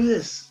can do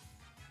this!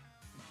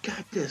 You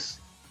got this!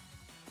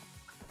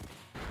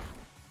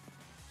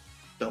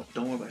 Don't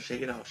worry about it.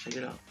 Shake it off, shake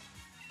it off.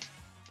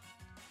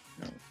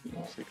 No, you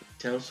know, it's like a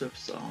Taylor Swift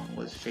song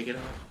was Shake It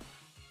Off.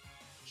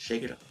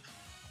 Shake it off.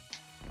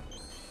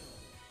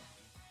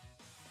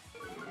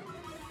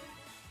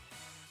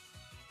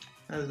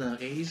 That's not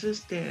okay, he's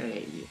just staring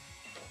at you.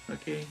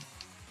 Okay?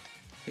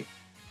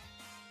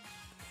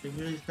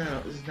 It's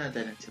not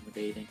that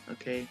intimidating,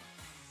 okay?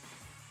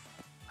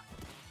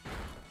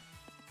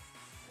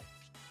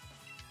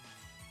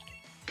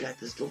 You got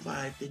this,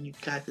 Leviathan, you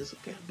got this,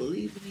 okay? I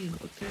believe in you,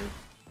 okay?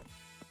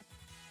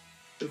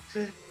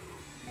 Okay?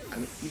 I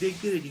mean, you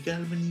did good, you got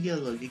him in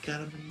yellow, you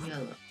got him in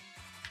yellow.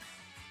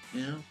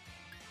 You know?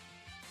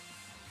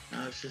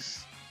 Now it's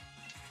just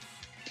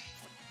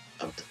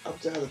up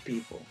to other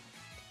people.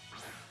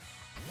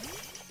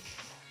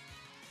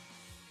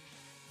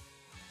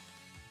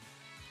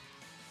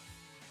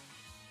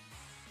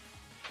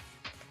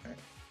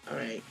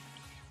 Alright,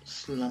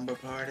 slumber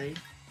party.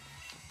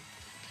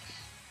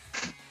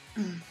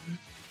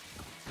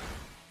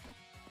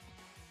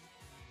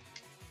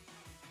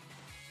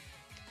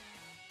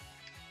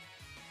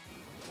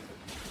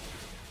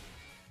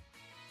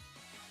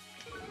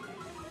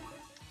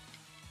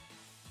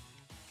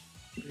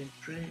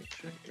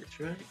 That's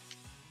right.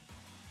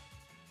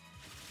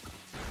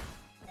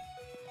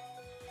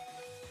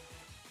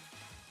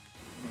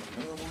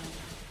 Another one.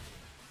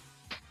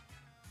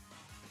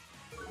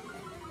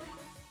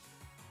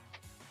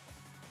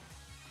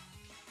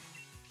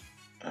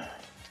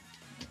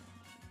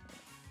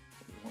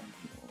 One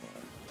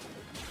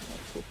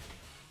more.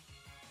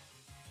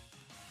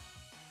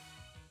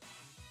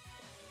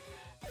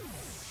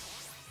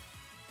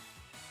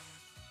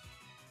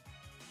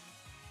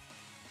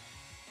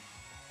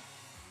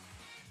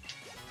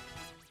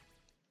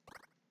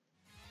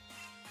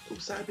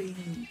 Oops, I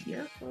mean,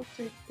 yep, I'll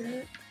take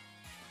that.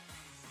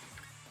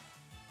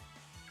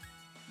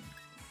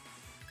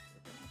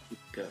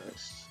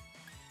 Gus.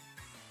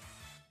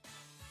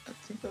 I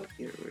think I'll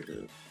get rid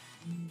of.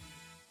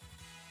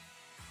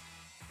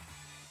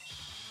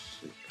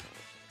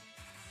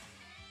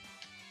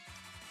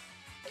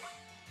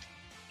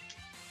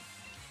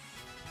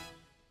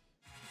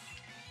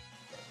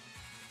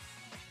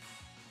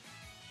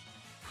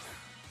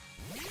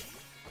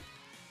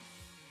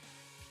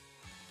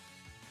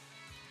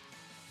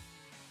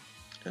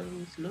 Oh,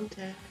 it's low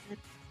tide.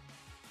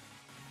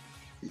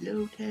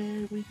 Low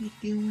tide, what you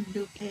doing,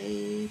 low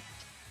tide?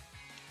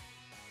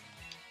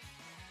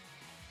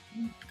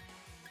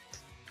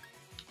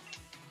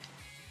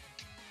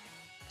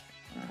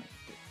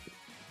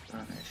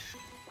 Punish.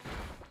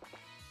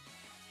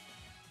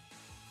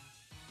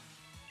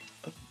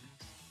 Oh.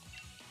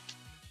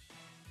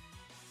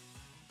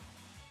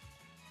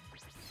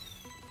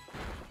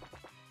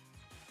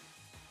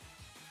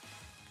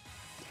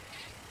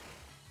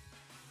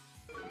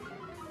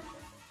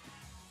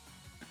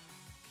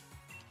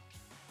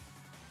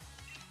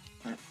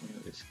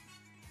 This.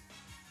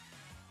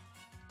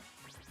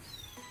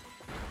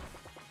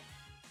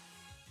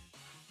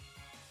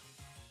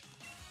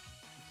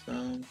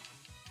 Some.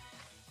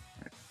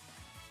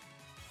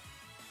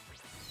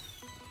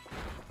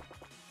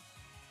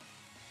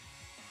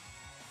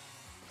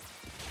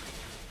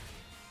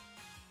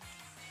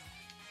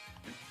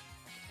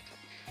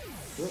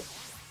 Whoop,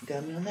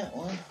 got me on that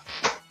one.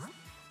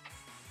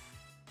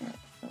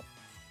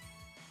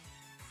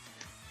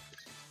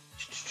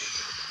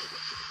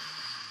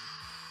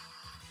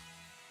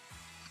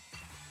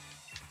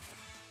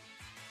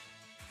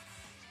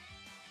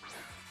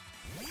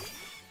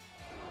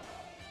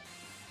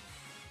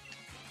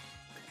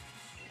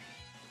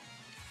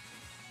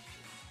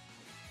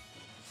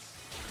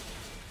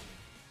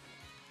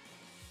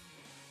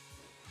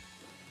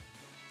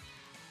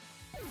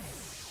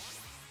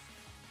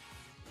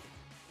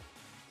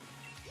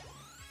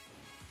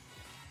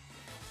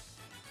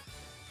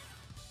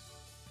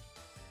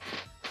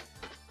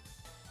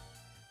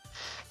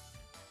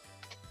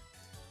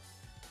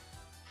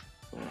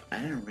 I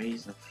didn't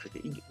raise them for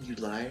the you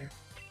liar.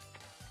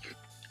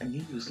 I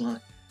knew you was lying.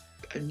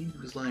 I knew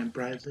you was lying,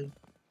 Bradley.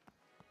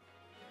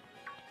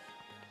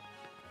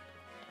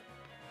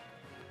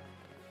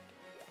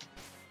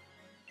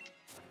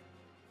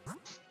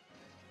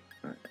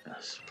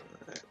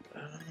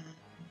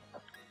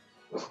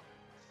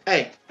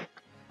 Hey,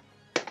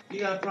 you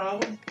got a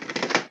problem?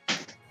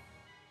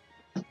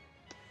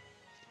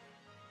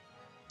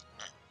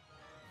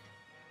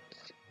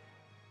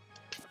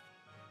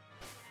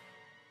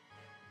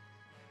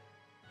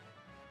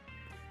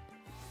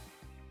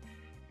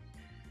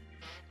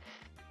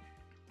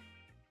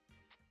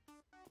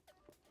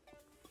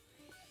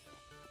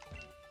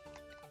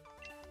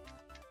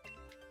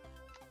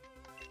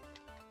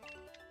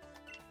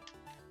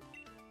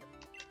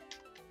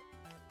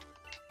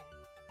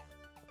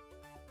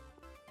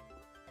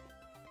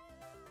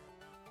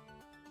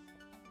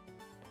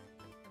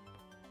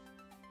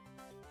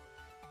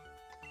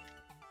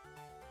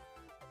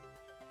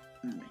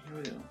 Here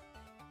we go.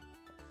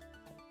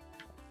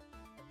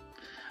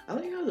 I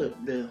like how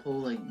the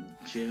whole like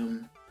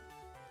gym,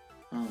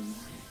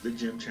 the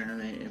gym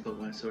tournament in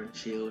Pokemon Sword and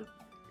Shield.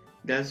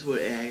 That's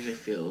what it actually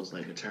feels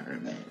like, a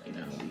tournament. You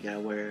know, you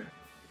gotta wear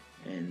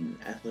an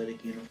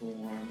athletic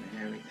uniform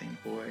and everything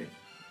for it.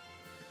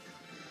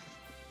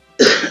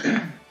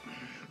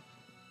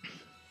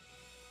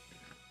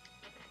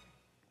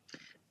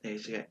 They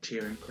just got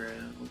cheering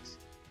crowds.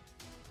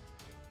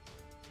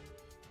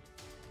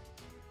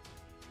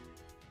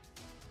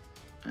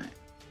 Alright.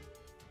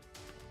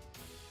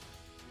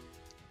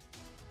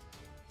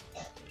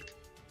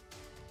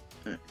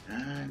 Alright,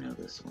 I know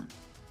this one.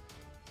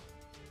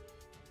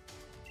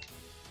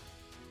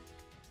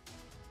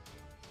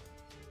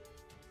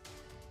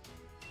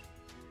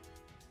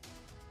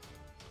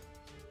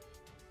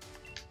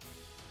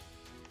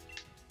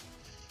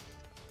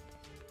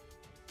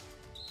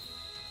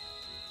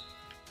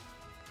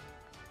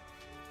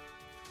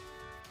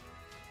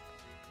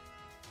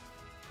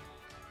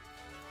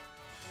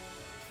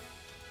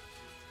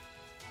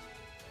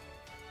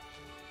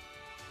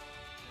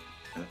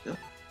 There we go.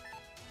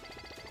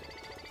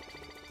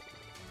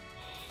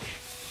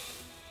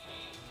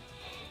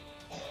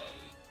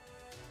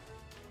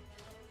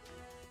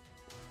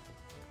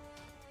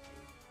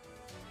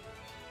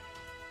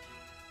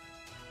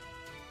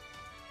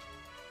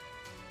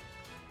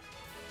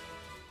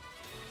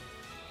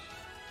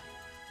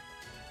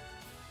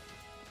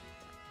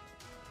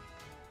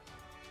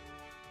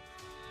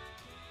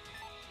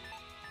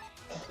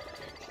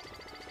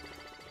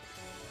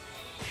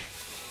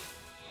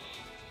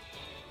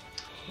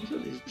 I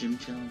thought these gym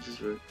challenges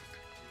were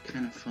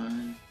kind of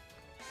fun.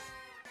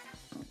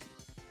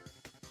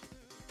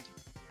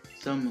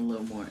 Some a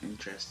little more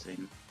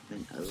interesting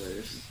than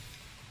others.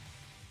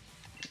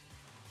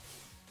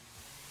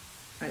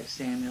 Alright,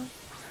 Samuel.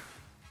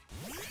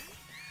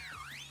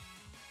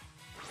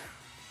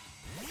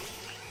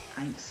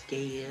 I ain't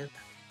scared.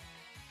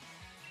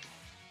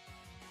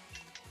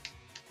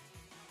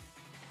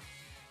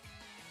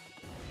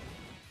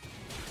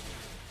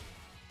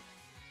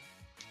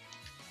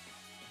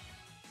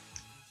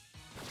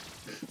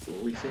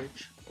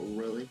 Leafage?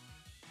 Really?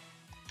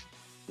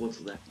 What's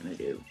that gonna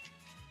do?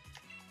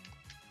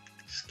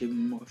 Just give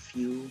me more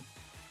fuel.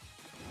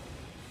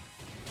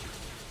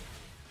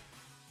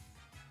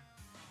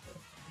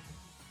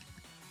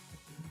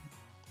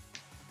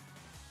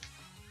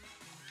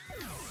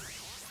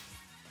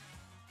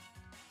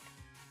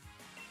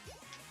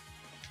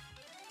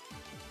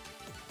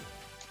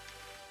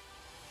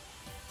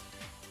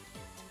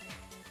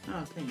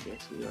 Oh, thank you.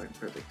 Yes, we are in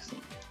perfect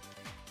sync.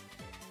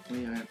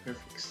 We are in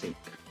perfect sync.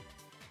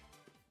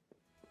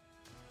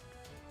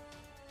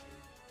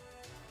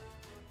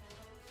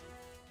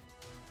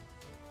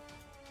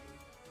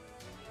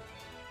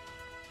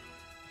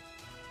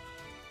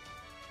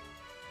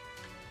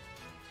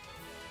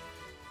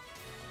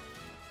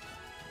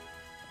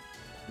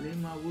 Leave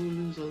my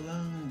Wooloos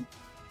alone.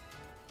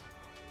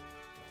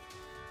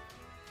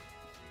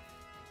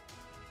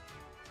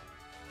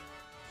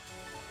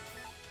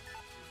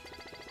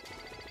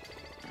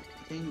 I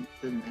think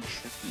the next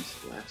section is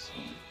the last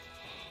one.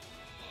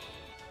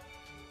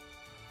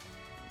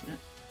 Yep.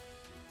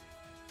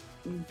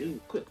 We do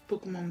quick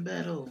Pokemon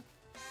battle.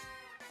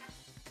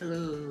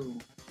 Hello.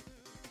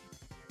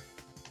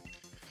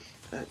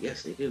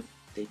 Yes, they do.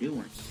 They do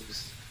want to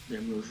use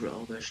their moves with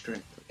all their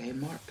strength. Okay,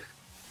 Mark?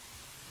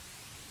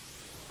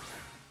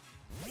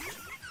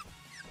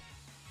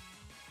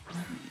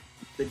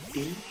 The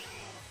D.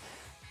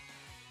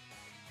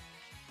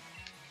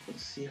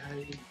 Let's see how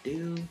you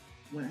do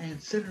when I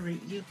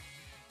incinerate you.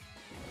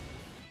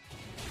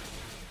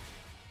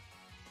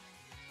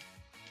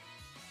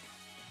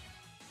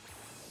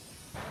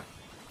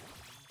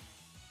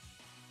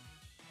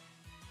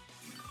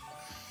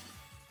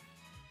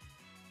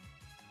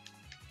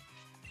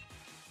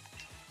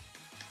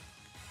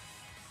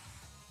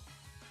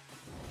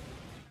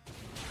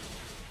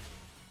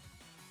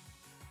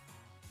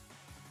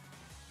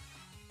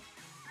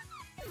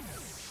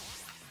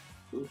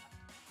 Ooh.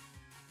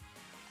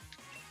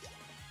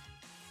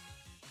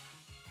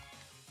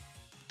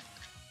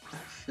 I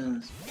have a feeling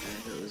this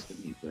battle is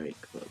going to be very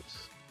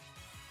close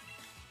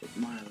with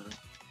Milo.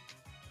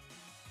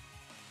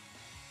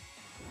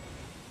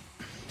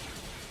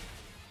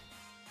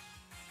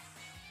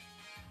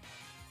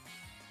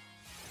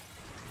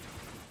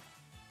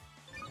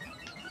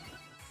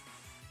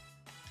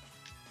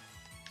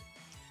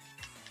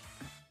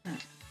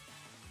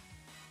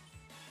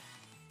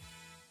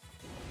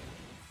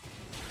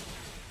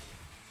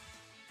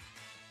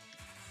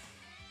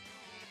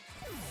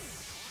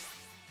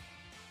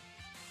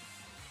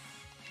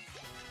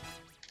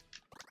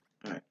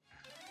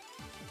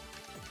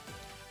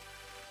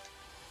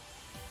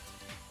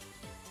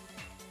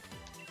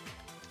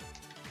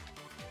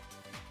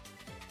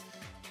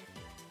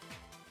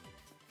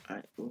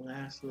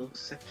 last little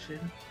section,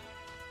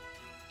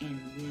 and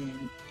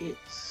then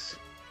it's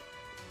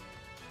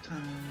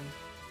time.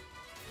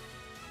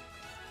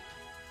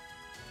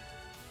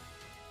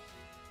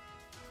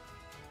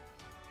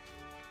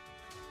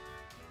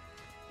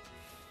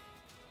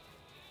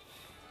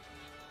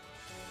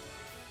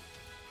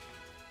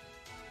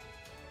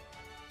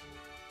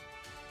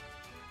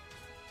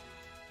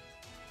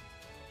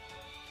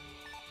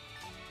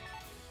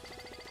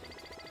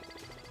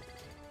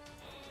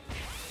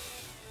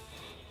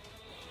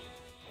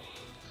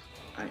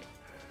 Alright.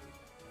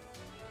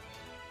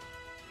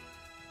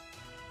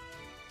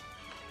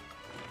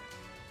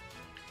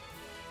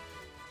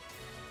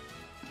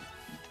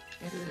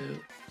 Hello.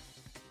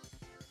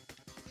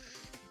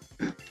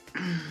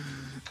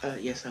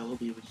 Yes, I will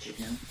be with you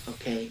now.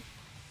 Okay.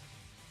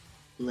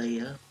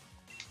 Leia.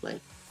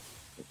 Like,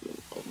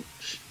 oh,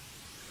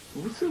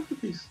 what's up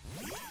with these?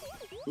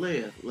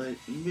 Leia, like,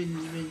 you been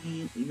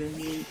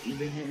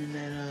hitting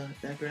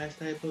that grass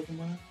type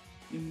Pokemon?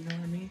 You know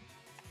what I mean?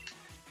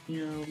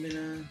 You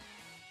know,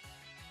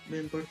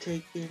 been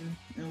partaking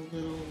in a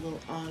little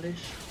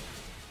oddish.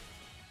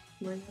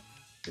 Leia,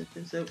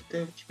 is that what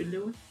you've been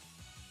doing?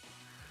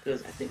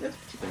 Because I think that's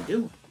what you've been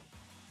doing.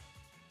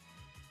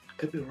 I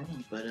could be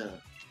wrong, but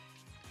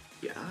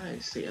your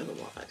eyes say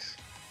otherwise.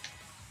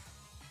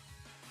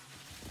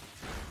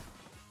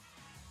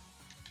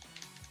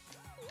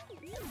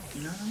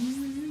 You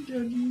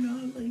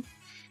know, like,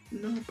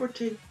 I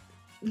partake,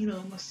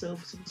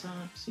 myself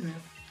sometimes,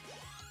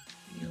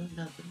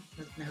 nothing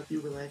to help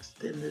you relax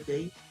at the end of the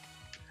day.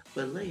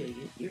 But Leia,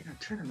 you're in a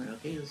tournament,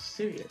 okay? It's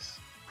serious.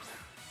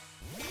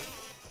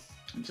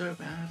 I'm sorry,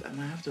 but I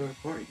might have to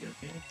report you,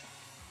 okay?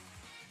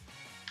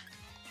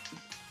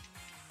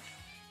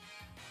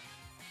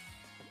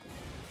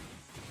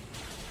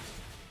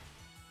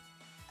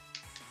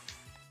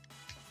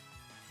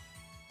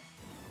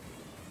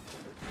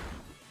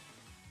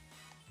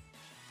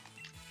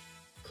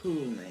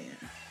 Cool, man.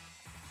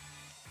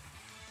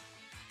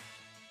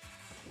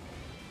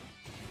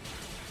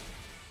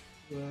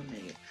 Well,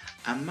 man,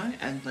 I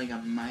might act like I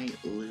might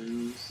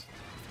lose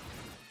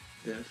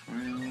this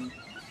round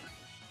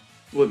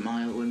with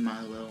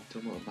Milo.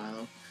 Talking about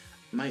Milo,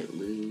 might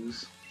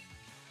lose.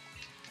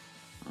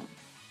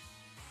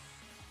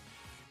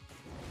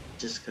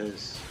 Just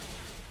cause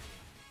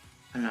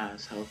I know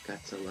his health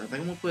got so low. I'm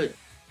gonna put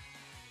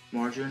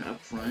Margarine up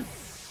front.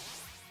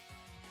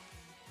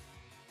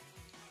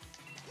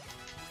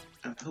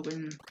 I'm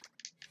hoping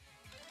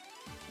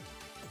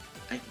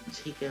I can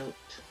take out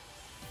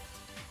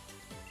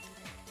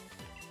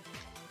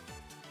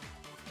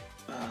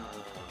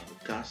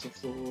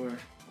Gossifleur.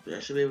 I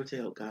should be able to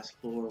take out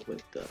Gossifleur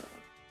with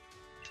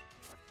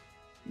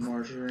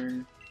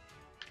Margarine,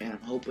 and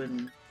I'm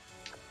hoping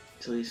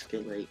to at least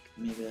get like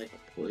maybe like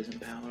a poison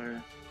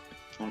power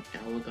on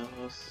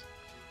Elagos.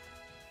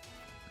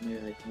 Maybe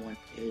like one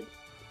hit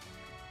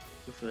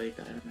before they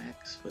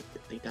Dynamax, but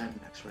they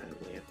Dynamax right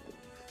away, I believe.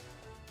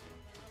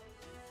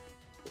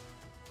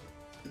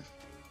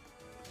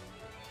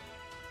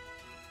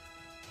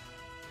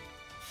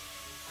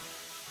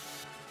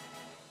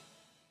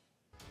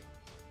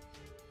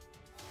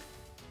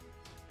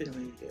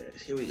 Anyway,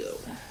 guys, here we go.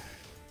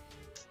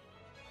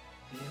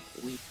 Here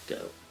we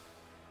go.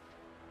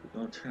 We're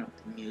gonna turn up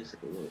the music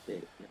a little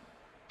bit.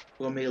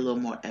 We're gonna make it a little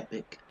more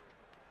epic.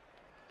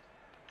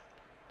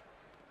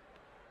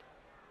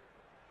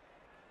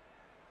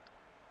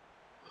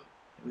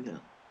 Here we go.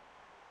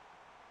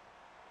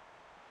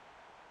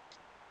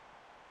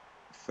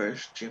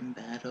 First gym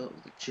battle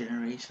of the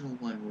Generation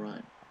 1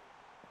 run.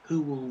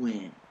 Who will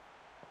win?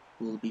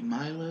 Will it be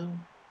Milo?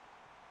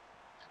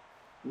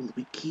 Will it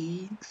be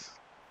Keegs?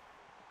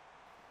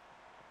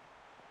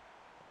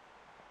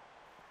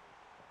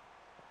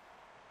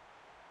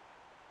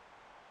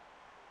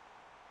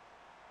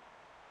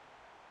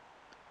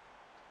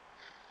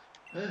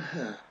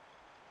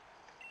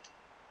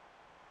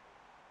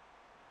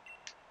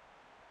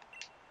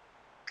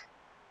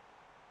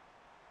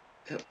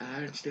 I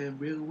understand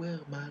real well,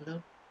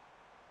 Milo.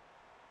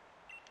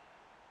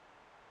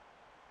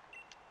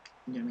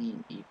 I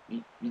mean,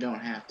 you don't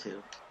have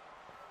to.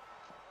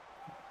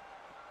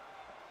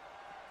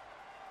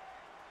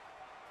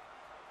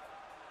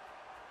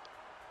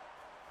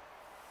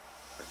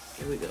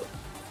 Here we go.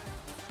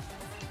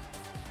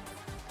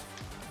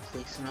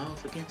 Facing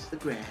off against the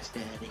Grass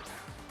Daddy.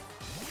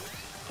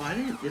 Oh, I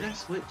didn't. Did I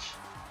switch?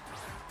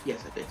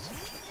 Yes, I did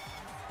switch.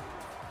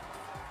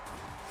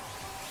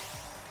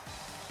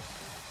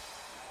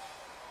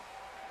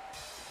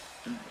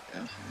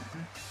 Alright,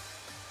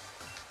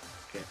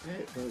 get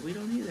that, but we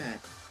don't need that.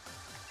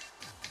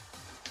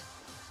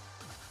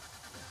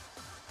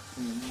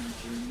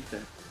 You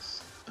got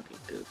this. Okay,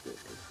 good.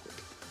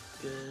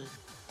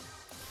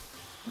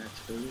 Let's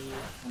believe.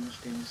 How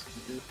much damage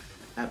can do?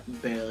 I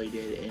barely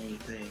did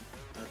anything.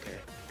 Okay.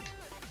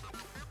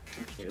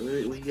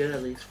 Okay, we get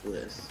at least for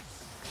this.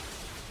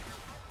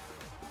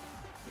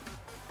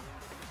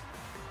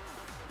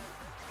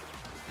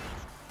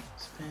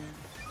 Spin.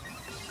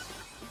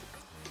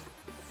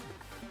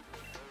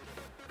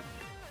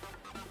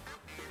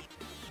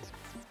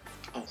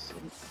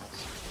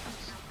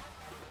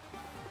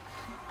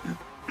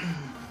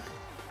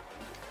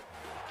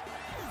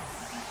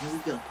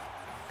 go.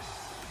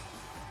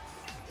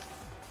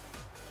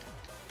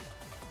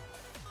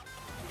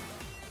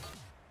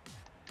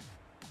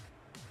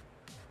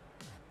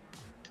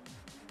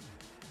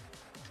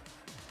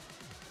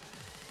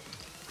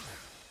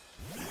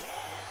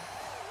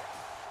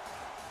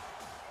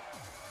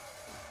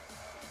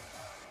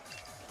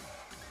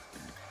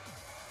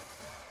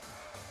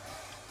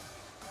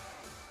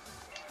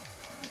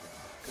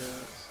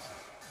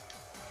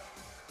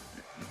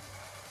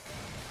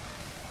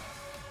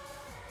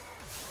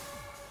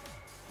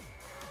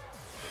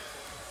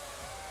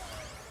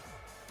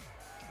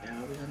 How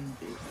are we gonna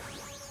do?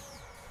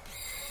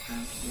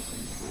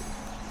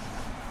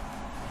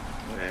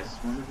 Alright, that's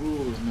one of the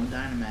rules, no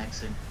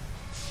dynamaxing.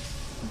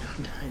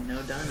 No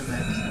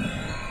dynamaxing.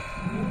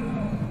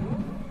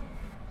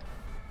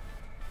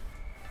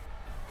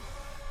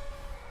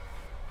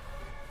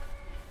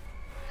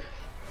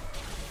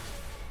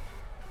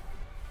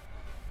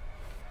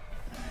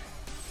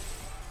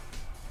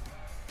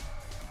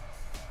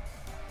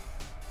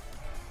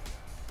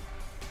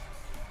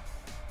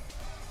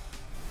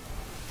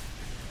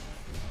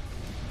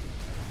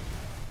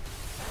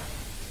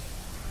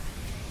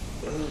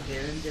 Okay,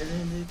 I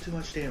didn't do too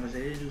much damage. I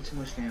didn't do too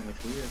much damage.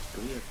 We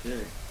are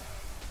good.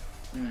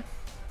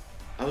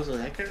 I was like,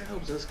 that kind of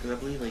helps us because I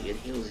believe like it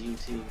heals you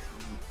too, if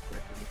I'm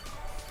correctly.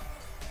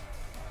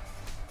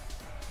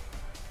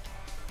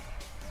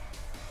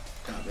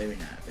 Oh, maybe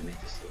not. Maybe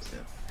it just heals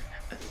them.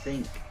 I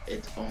think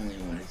it's only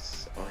when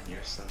it's on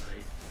your side.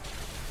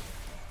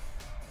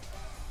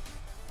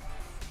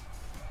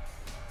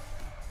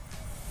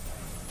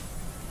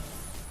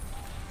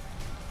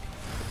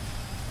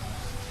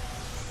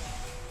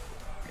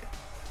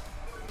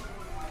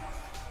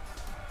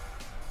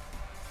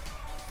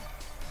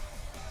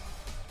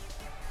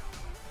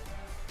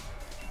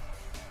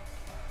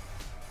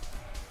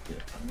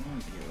 I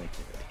want to be like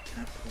a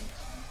capital.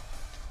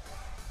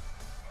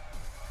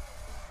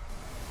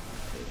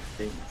 Okay,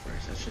 thing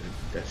first. That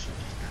should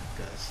just not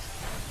gust.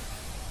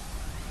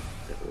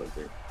 A little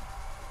bit.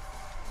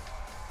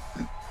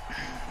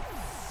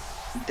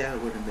 That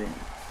would have been.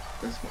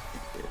 That's what I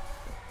did.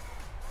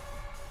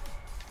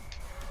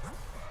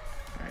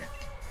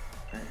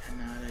 Alright,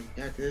 now that you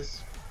got this,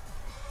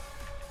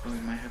 we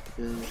might have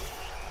to go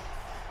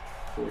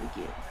for it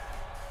again.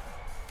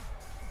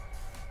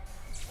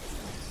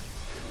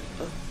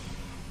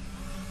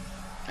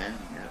 And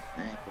yeah,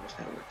 of course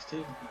that works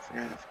too.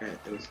 I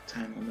forgot there was a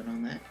time limit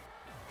on that.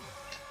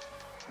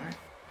 Alright.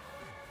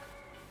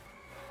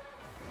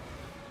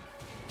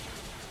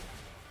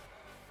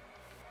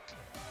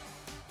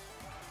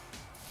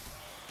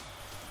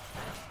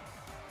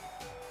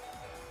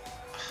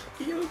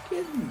 You're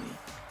kidding me.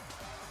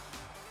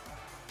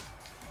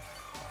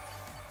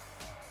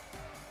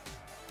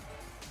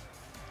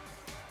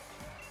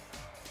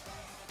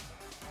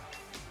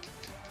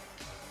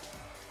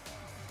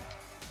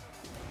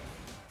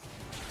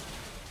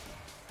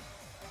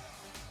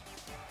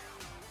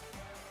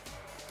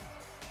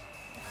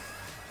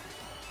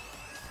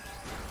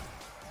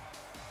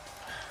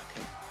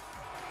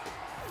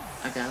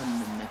 I got him in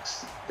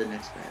the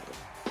next battle.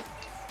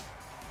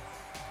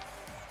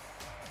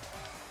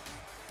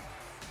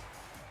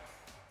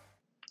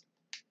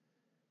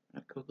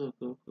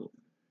 Go.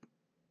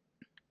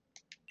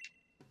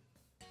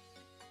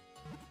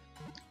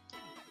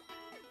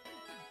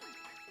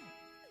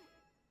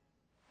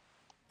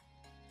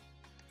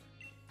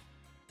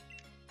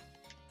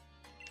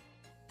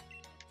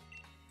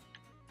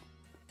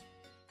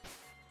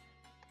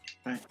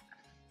 Right.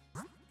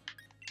 Now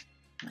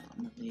I'm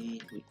gonna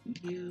leave with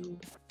you.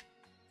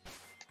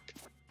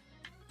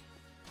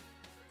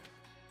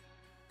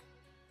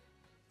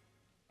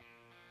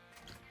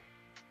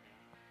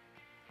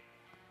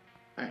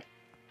 Alright.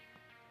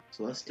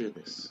 So let's do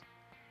this.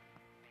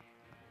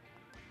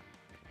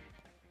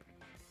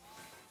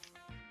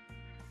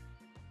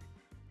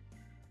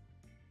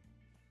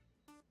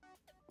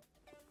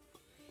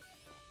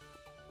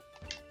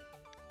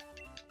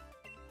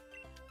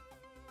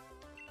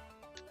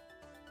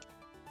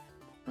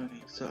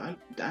 Okay, so I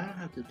don't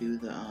have to do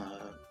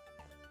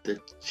the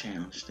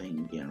challenge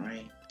thing again,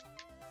 right?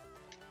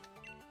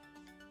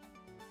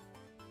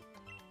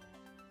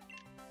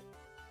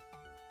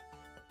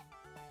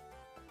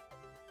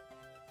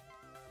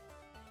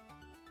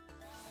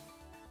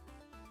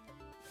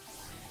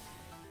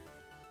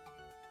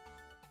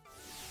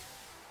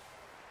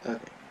 Okay,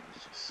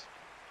 let's just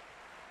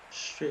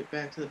straight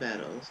back to the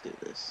battle. Let's do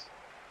this.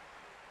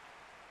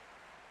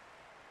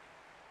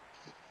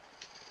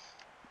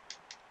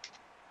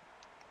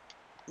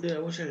 Yeah, I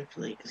wish I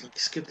could like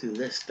skip through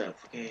this stuff.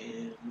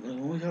 Okay, like,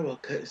 when we talk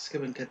about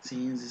skipping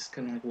cutscenes, it's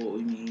kind of like what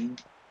we mean,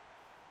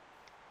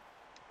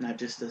 not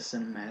just the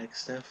cinematic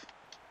stuff.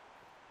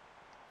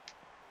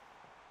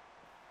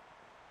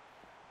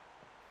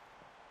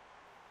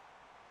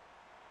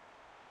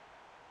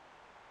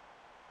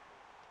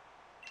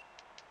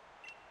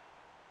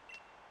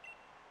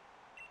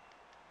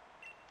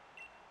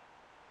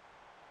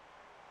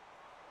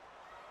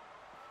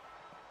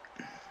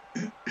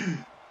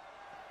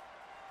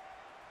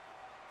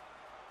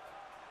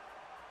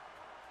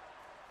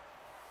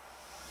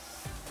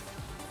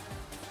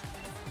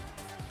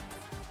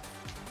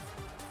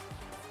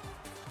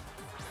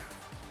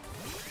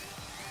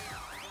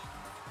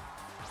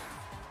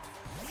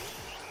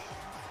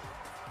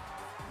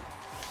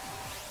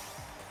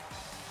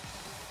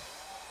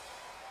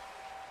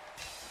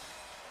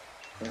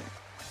 Alright.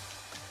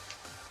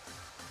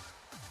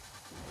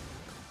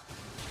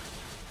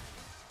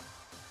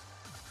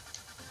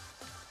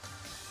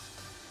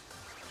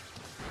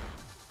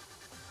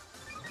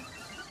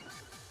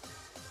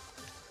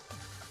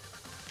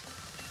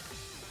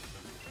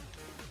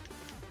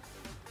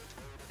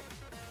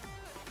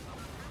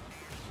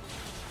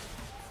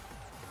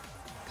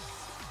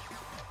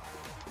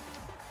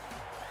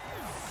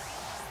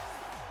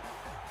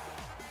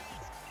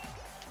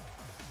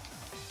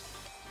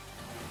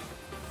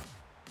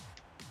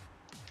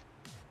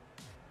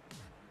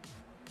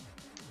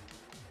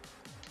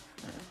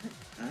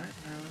 Alright,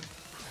 now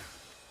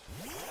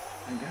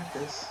I got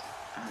this.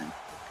 I'm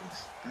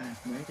focused. I'm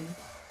ready.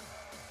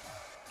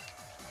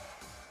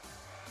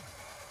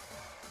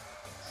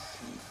 Let's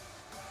see.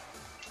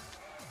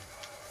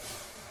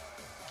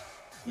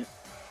 Yep.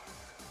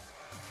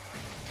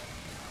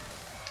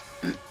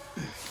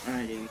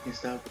 Alright, you can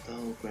stop with the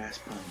whole grass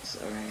punts,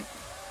 alright?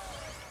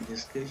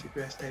 Just because you're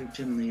grass type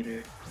gym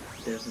leader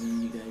doesn't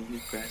mean you gotta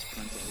use grass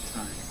punts all the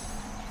time.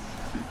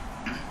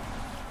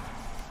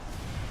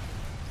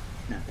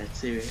 Not that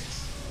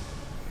serious.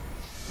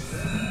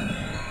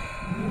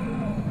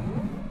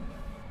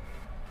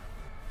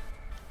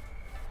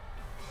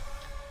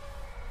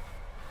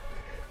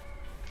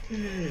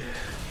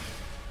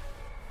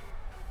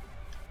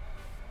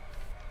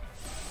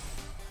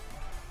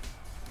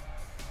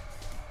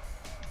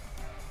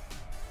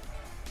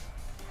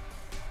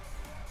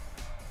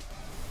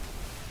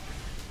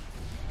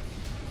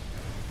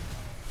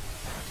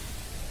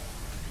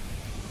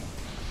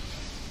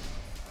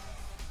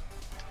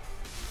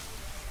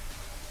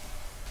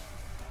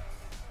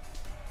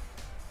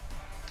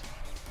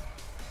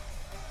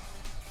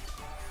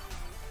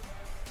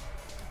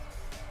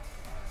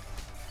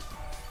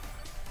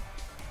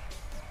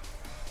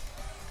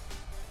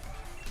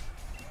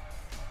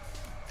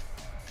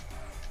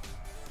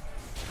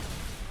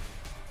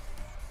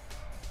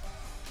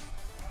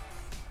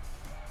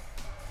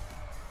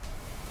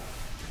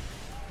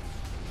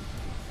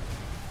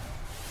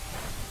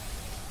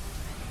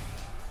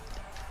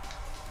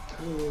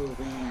 Oh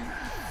man.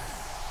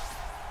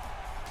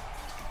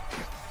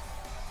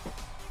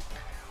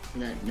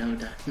 That no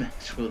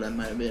dynamax rule, that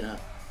might have been a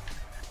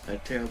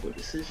terrible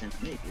decision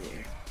to make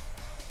there.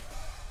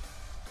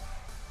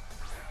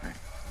 Alright.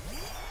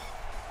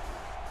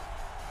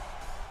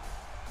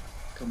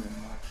 Come on,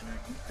 Marjorie,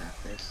 you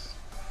got this.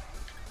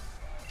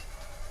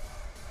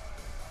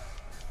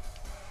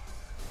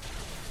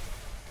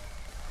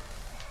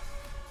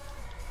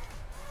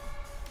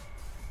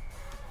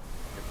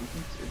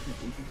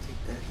 We can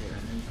take that there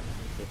and then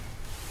take it.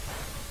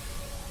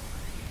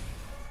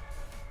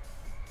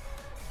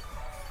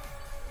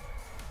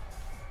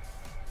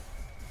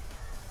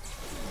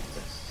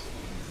 Yes.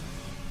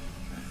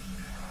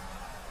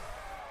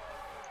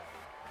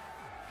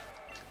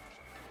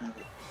 Now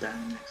the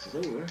dynamax is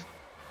over.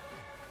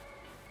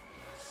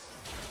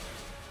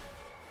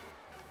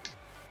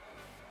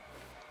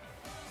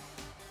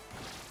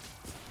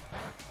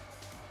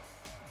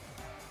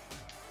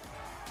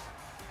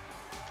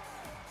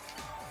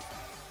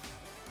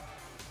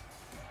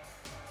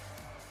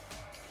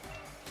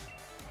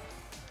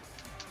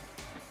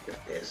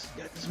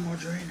 Got this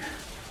margarine.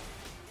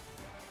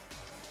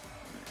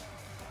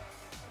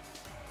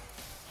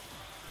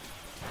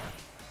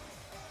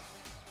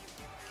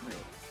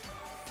 Wait.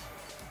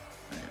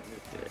 Alright,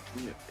 we're good.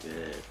 We're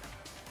good.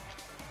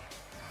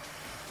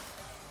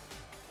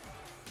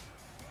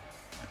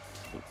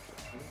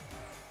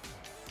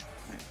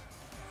 Alright.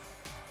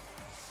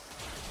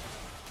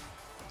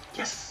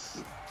 Yes!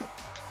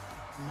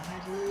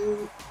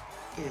 Milo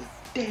is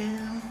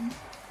down.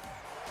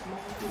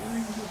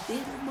 Margarine, you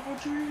did it,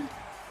 Margarine.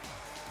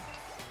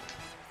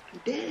 You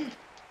did.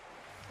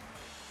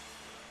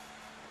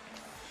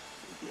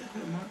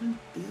 Yeah, Martin,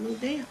 do a little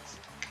dance.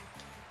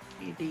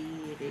 You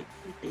did it.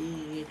 You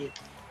did it.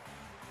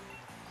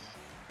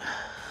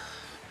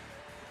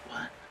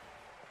 What?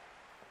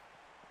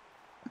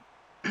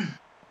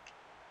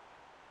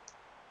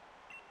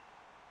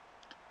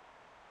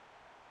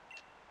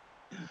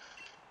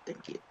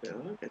 Thank you,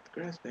 girl. I got the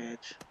grass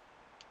badge.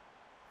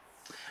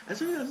 I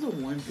think that's the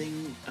one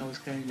thing I was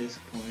kind of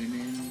disappointed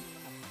in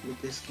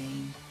with this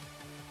game,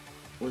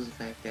 was the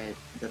fact that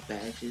the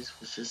badges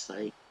was just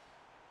like,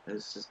 it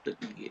was just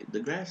the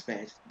grass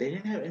badge. They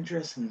didn't have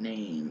interesting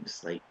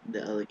names like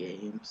the other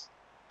games.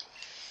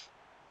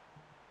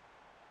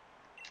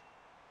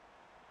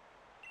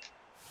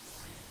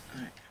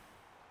 Alright.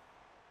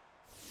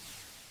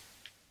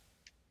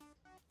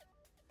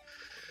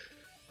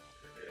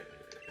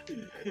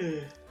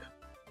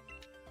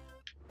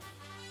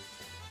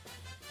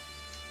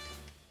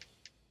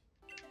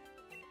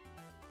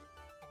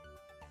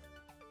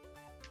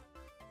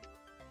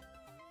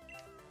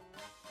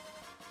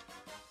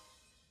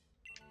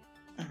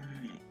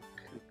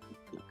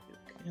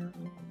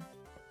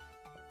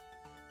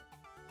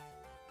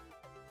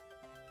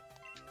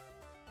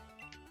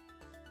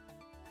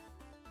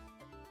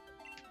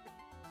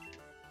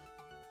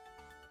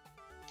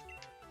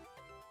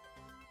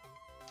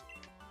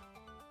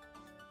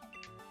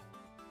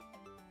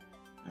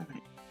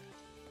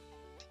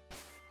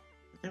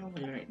 telling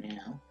me right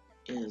now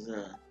is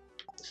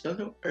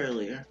so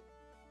earlier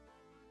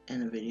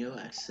in the video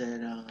I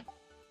said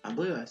I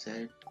believe I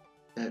said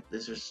that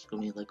this was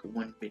gonna be like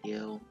one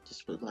video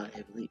just with a lot of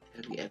heavy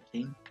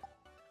editing.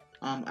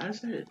 I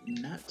decided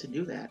not to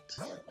do that.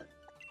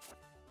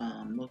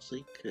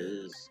 Mostly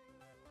because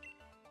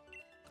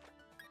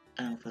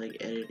I don't feel like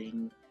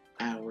editing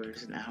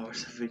hours and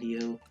hours of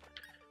video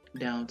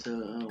down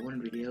to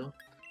one video.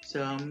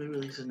 So I'm gonna be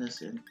releasing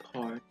this in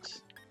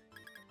parts.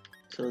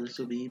 So this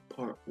will be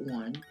part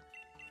 1.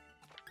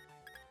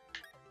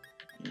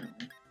 You know,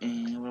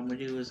 and what I'm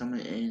gonna do is I'm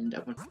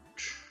gonna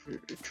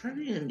try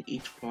to end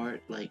each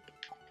part like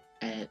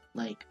at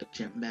like a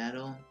gym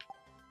battle.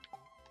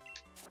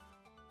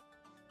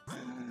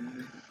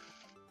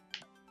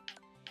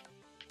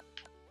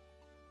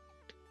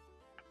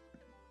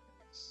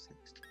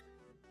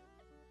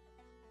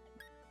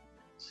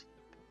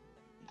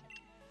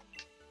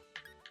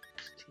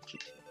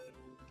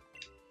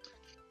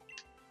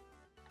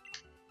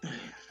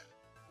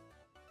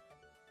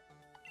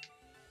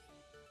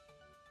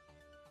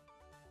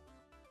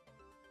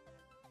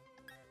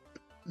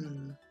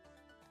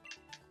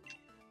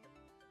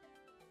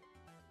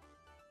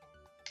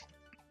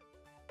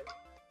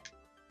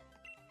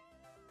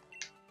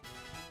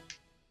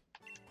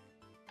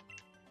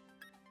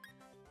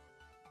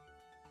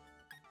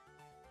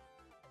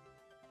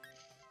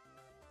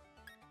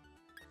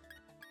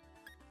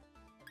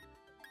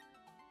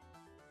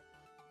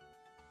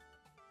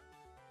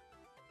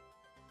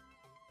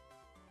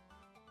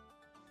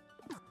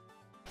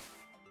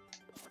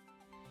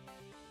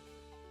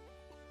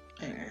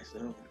 Alright,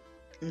 so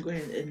I'm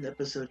going to end the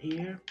episode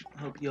here.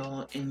 I hope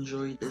y'all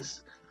enjoyed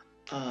this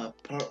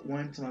part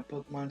 1 to my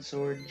Pokemon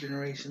Sword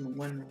Generation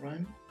 1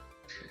 run.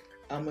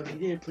 If you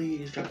did,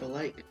 please drop a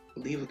like,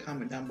 leave a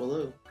comment down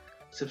below,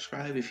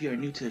 subscribe if you are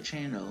new to the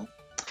channel,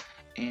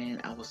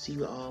 and I will see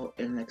you all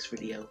in the next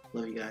video.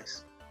 Love you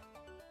guys.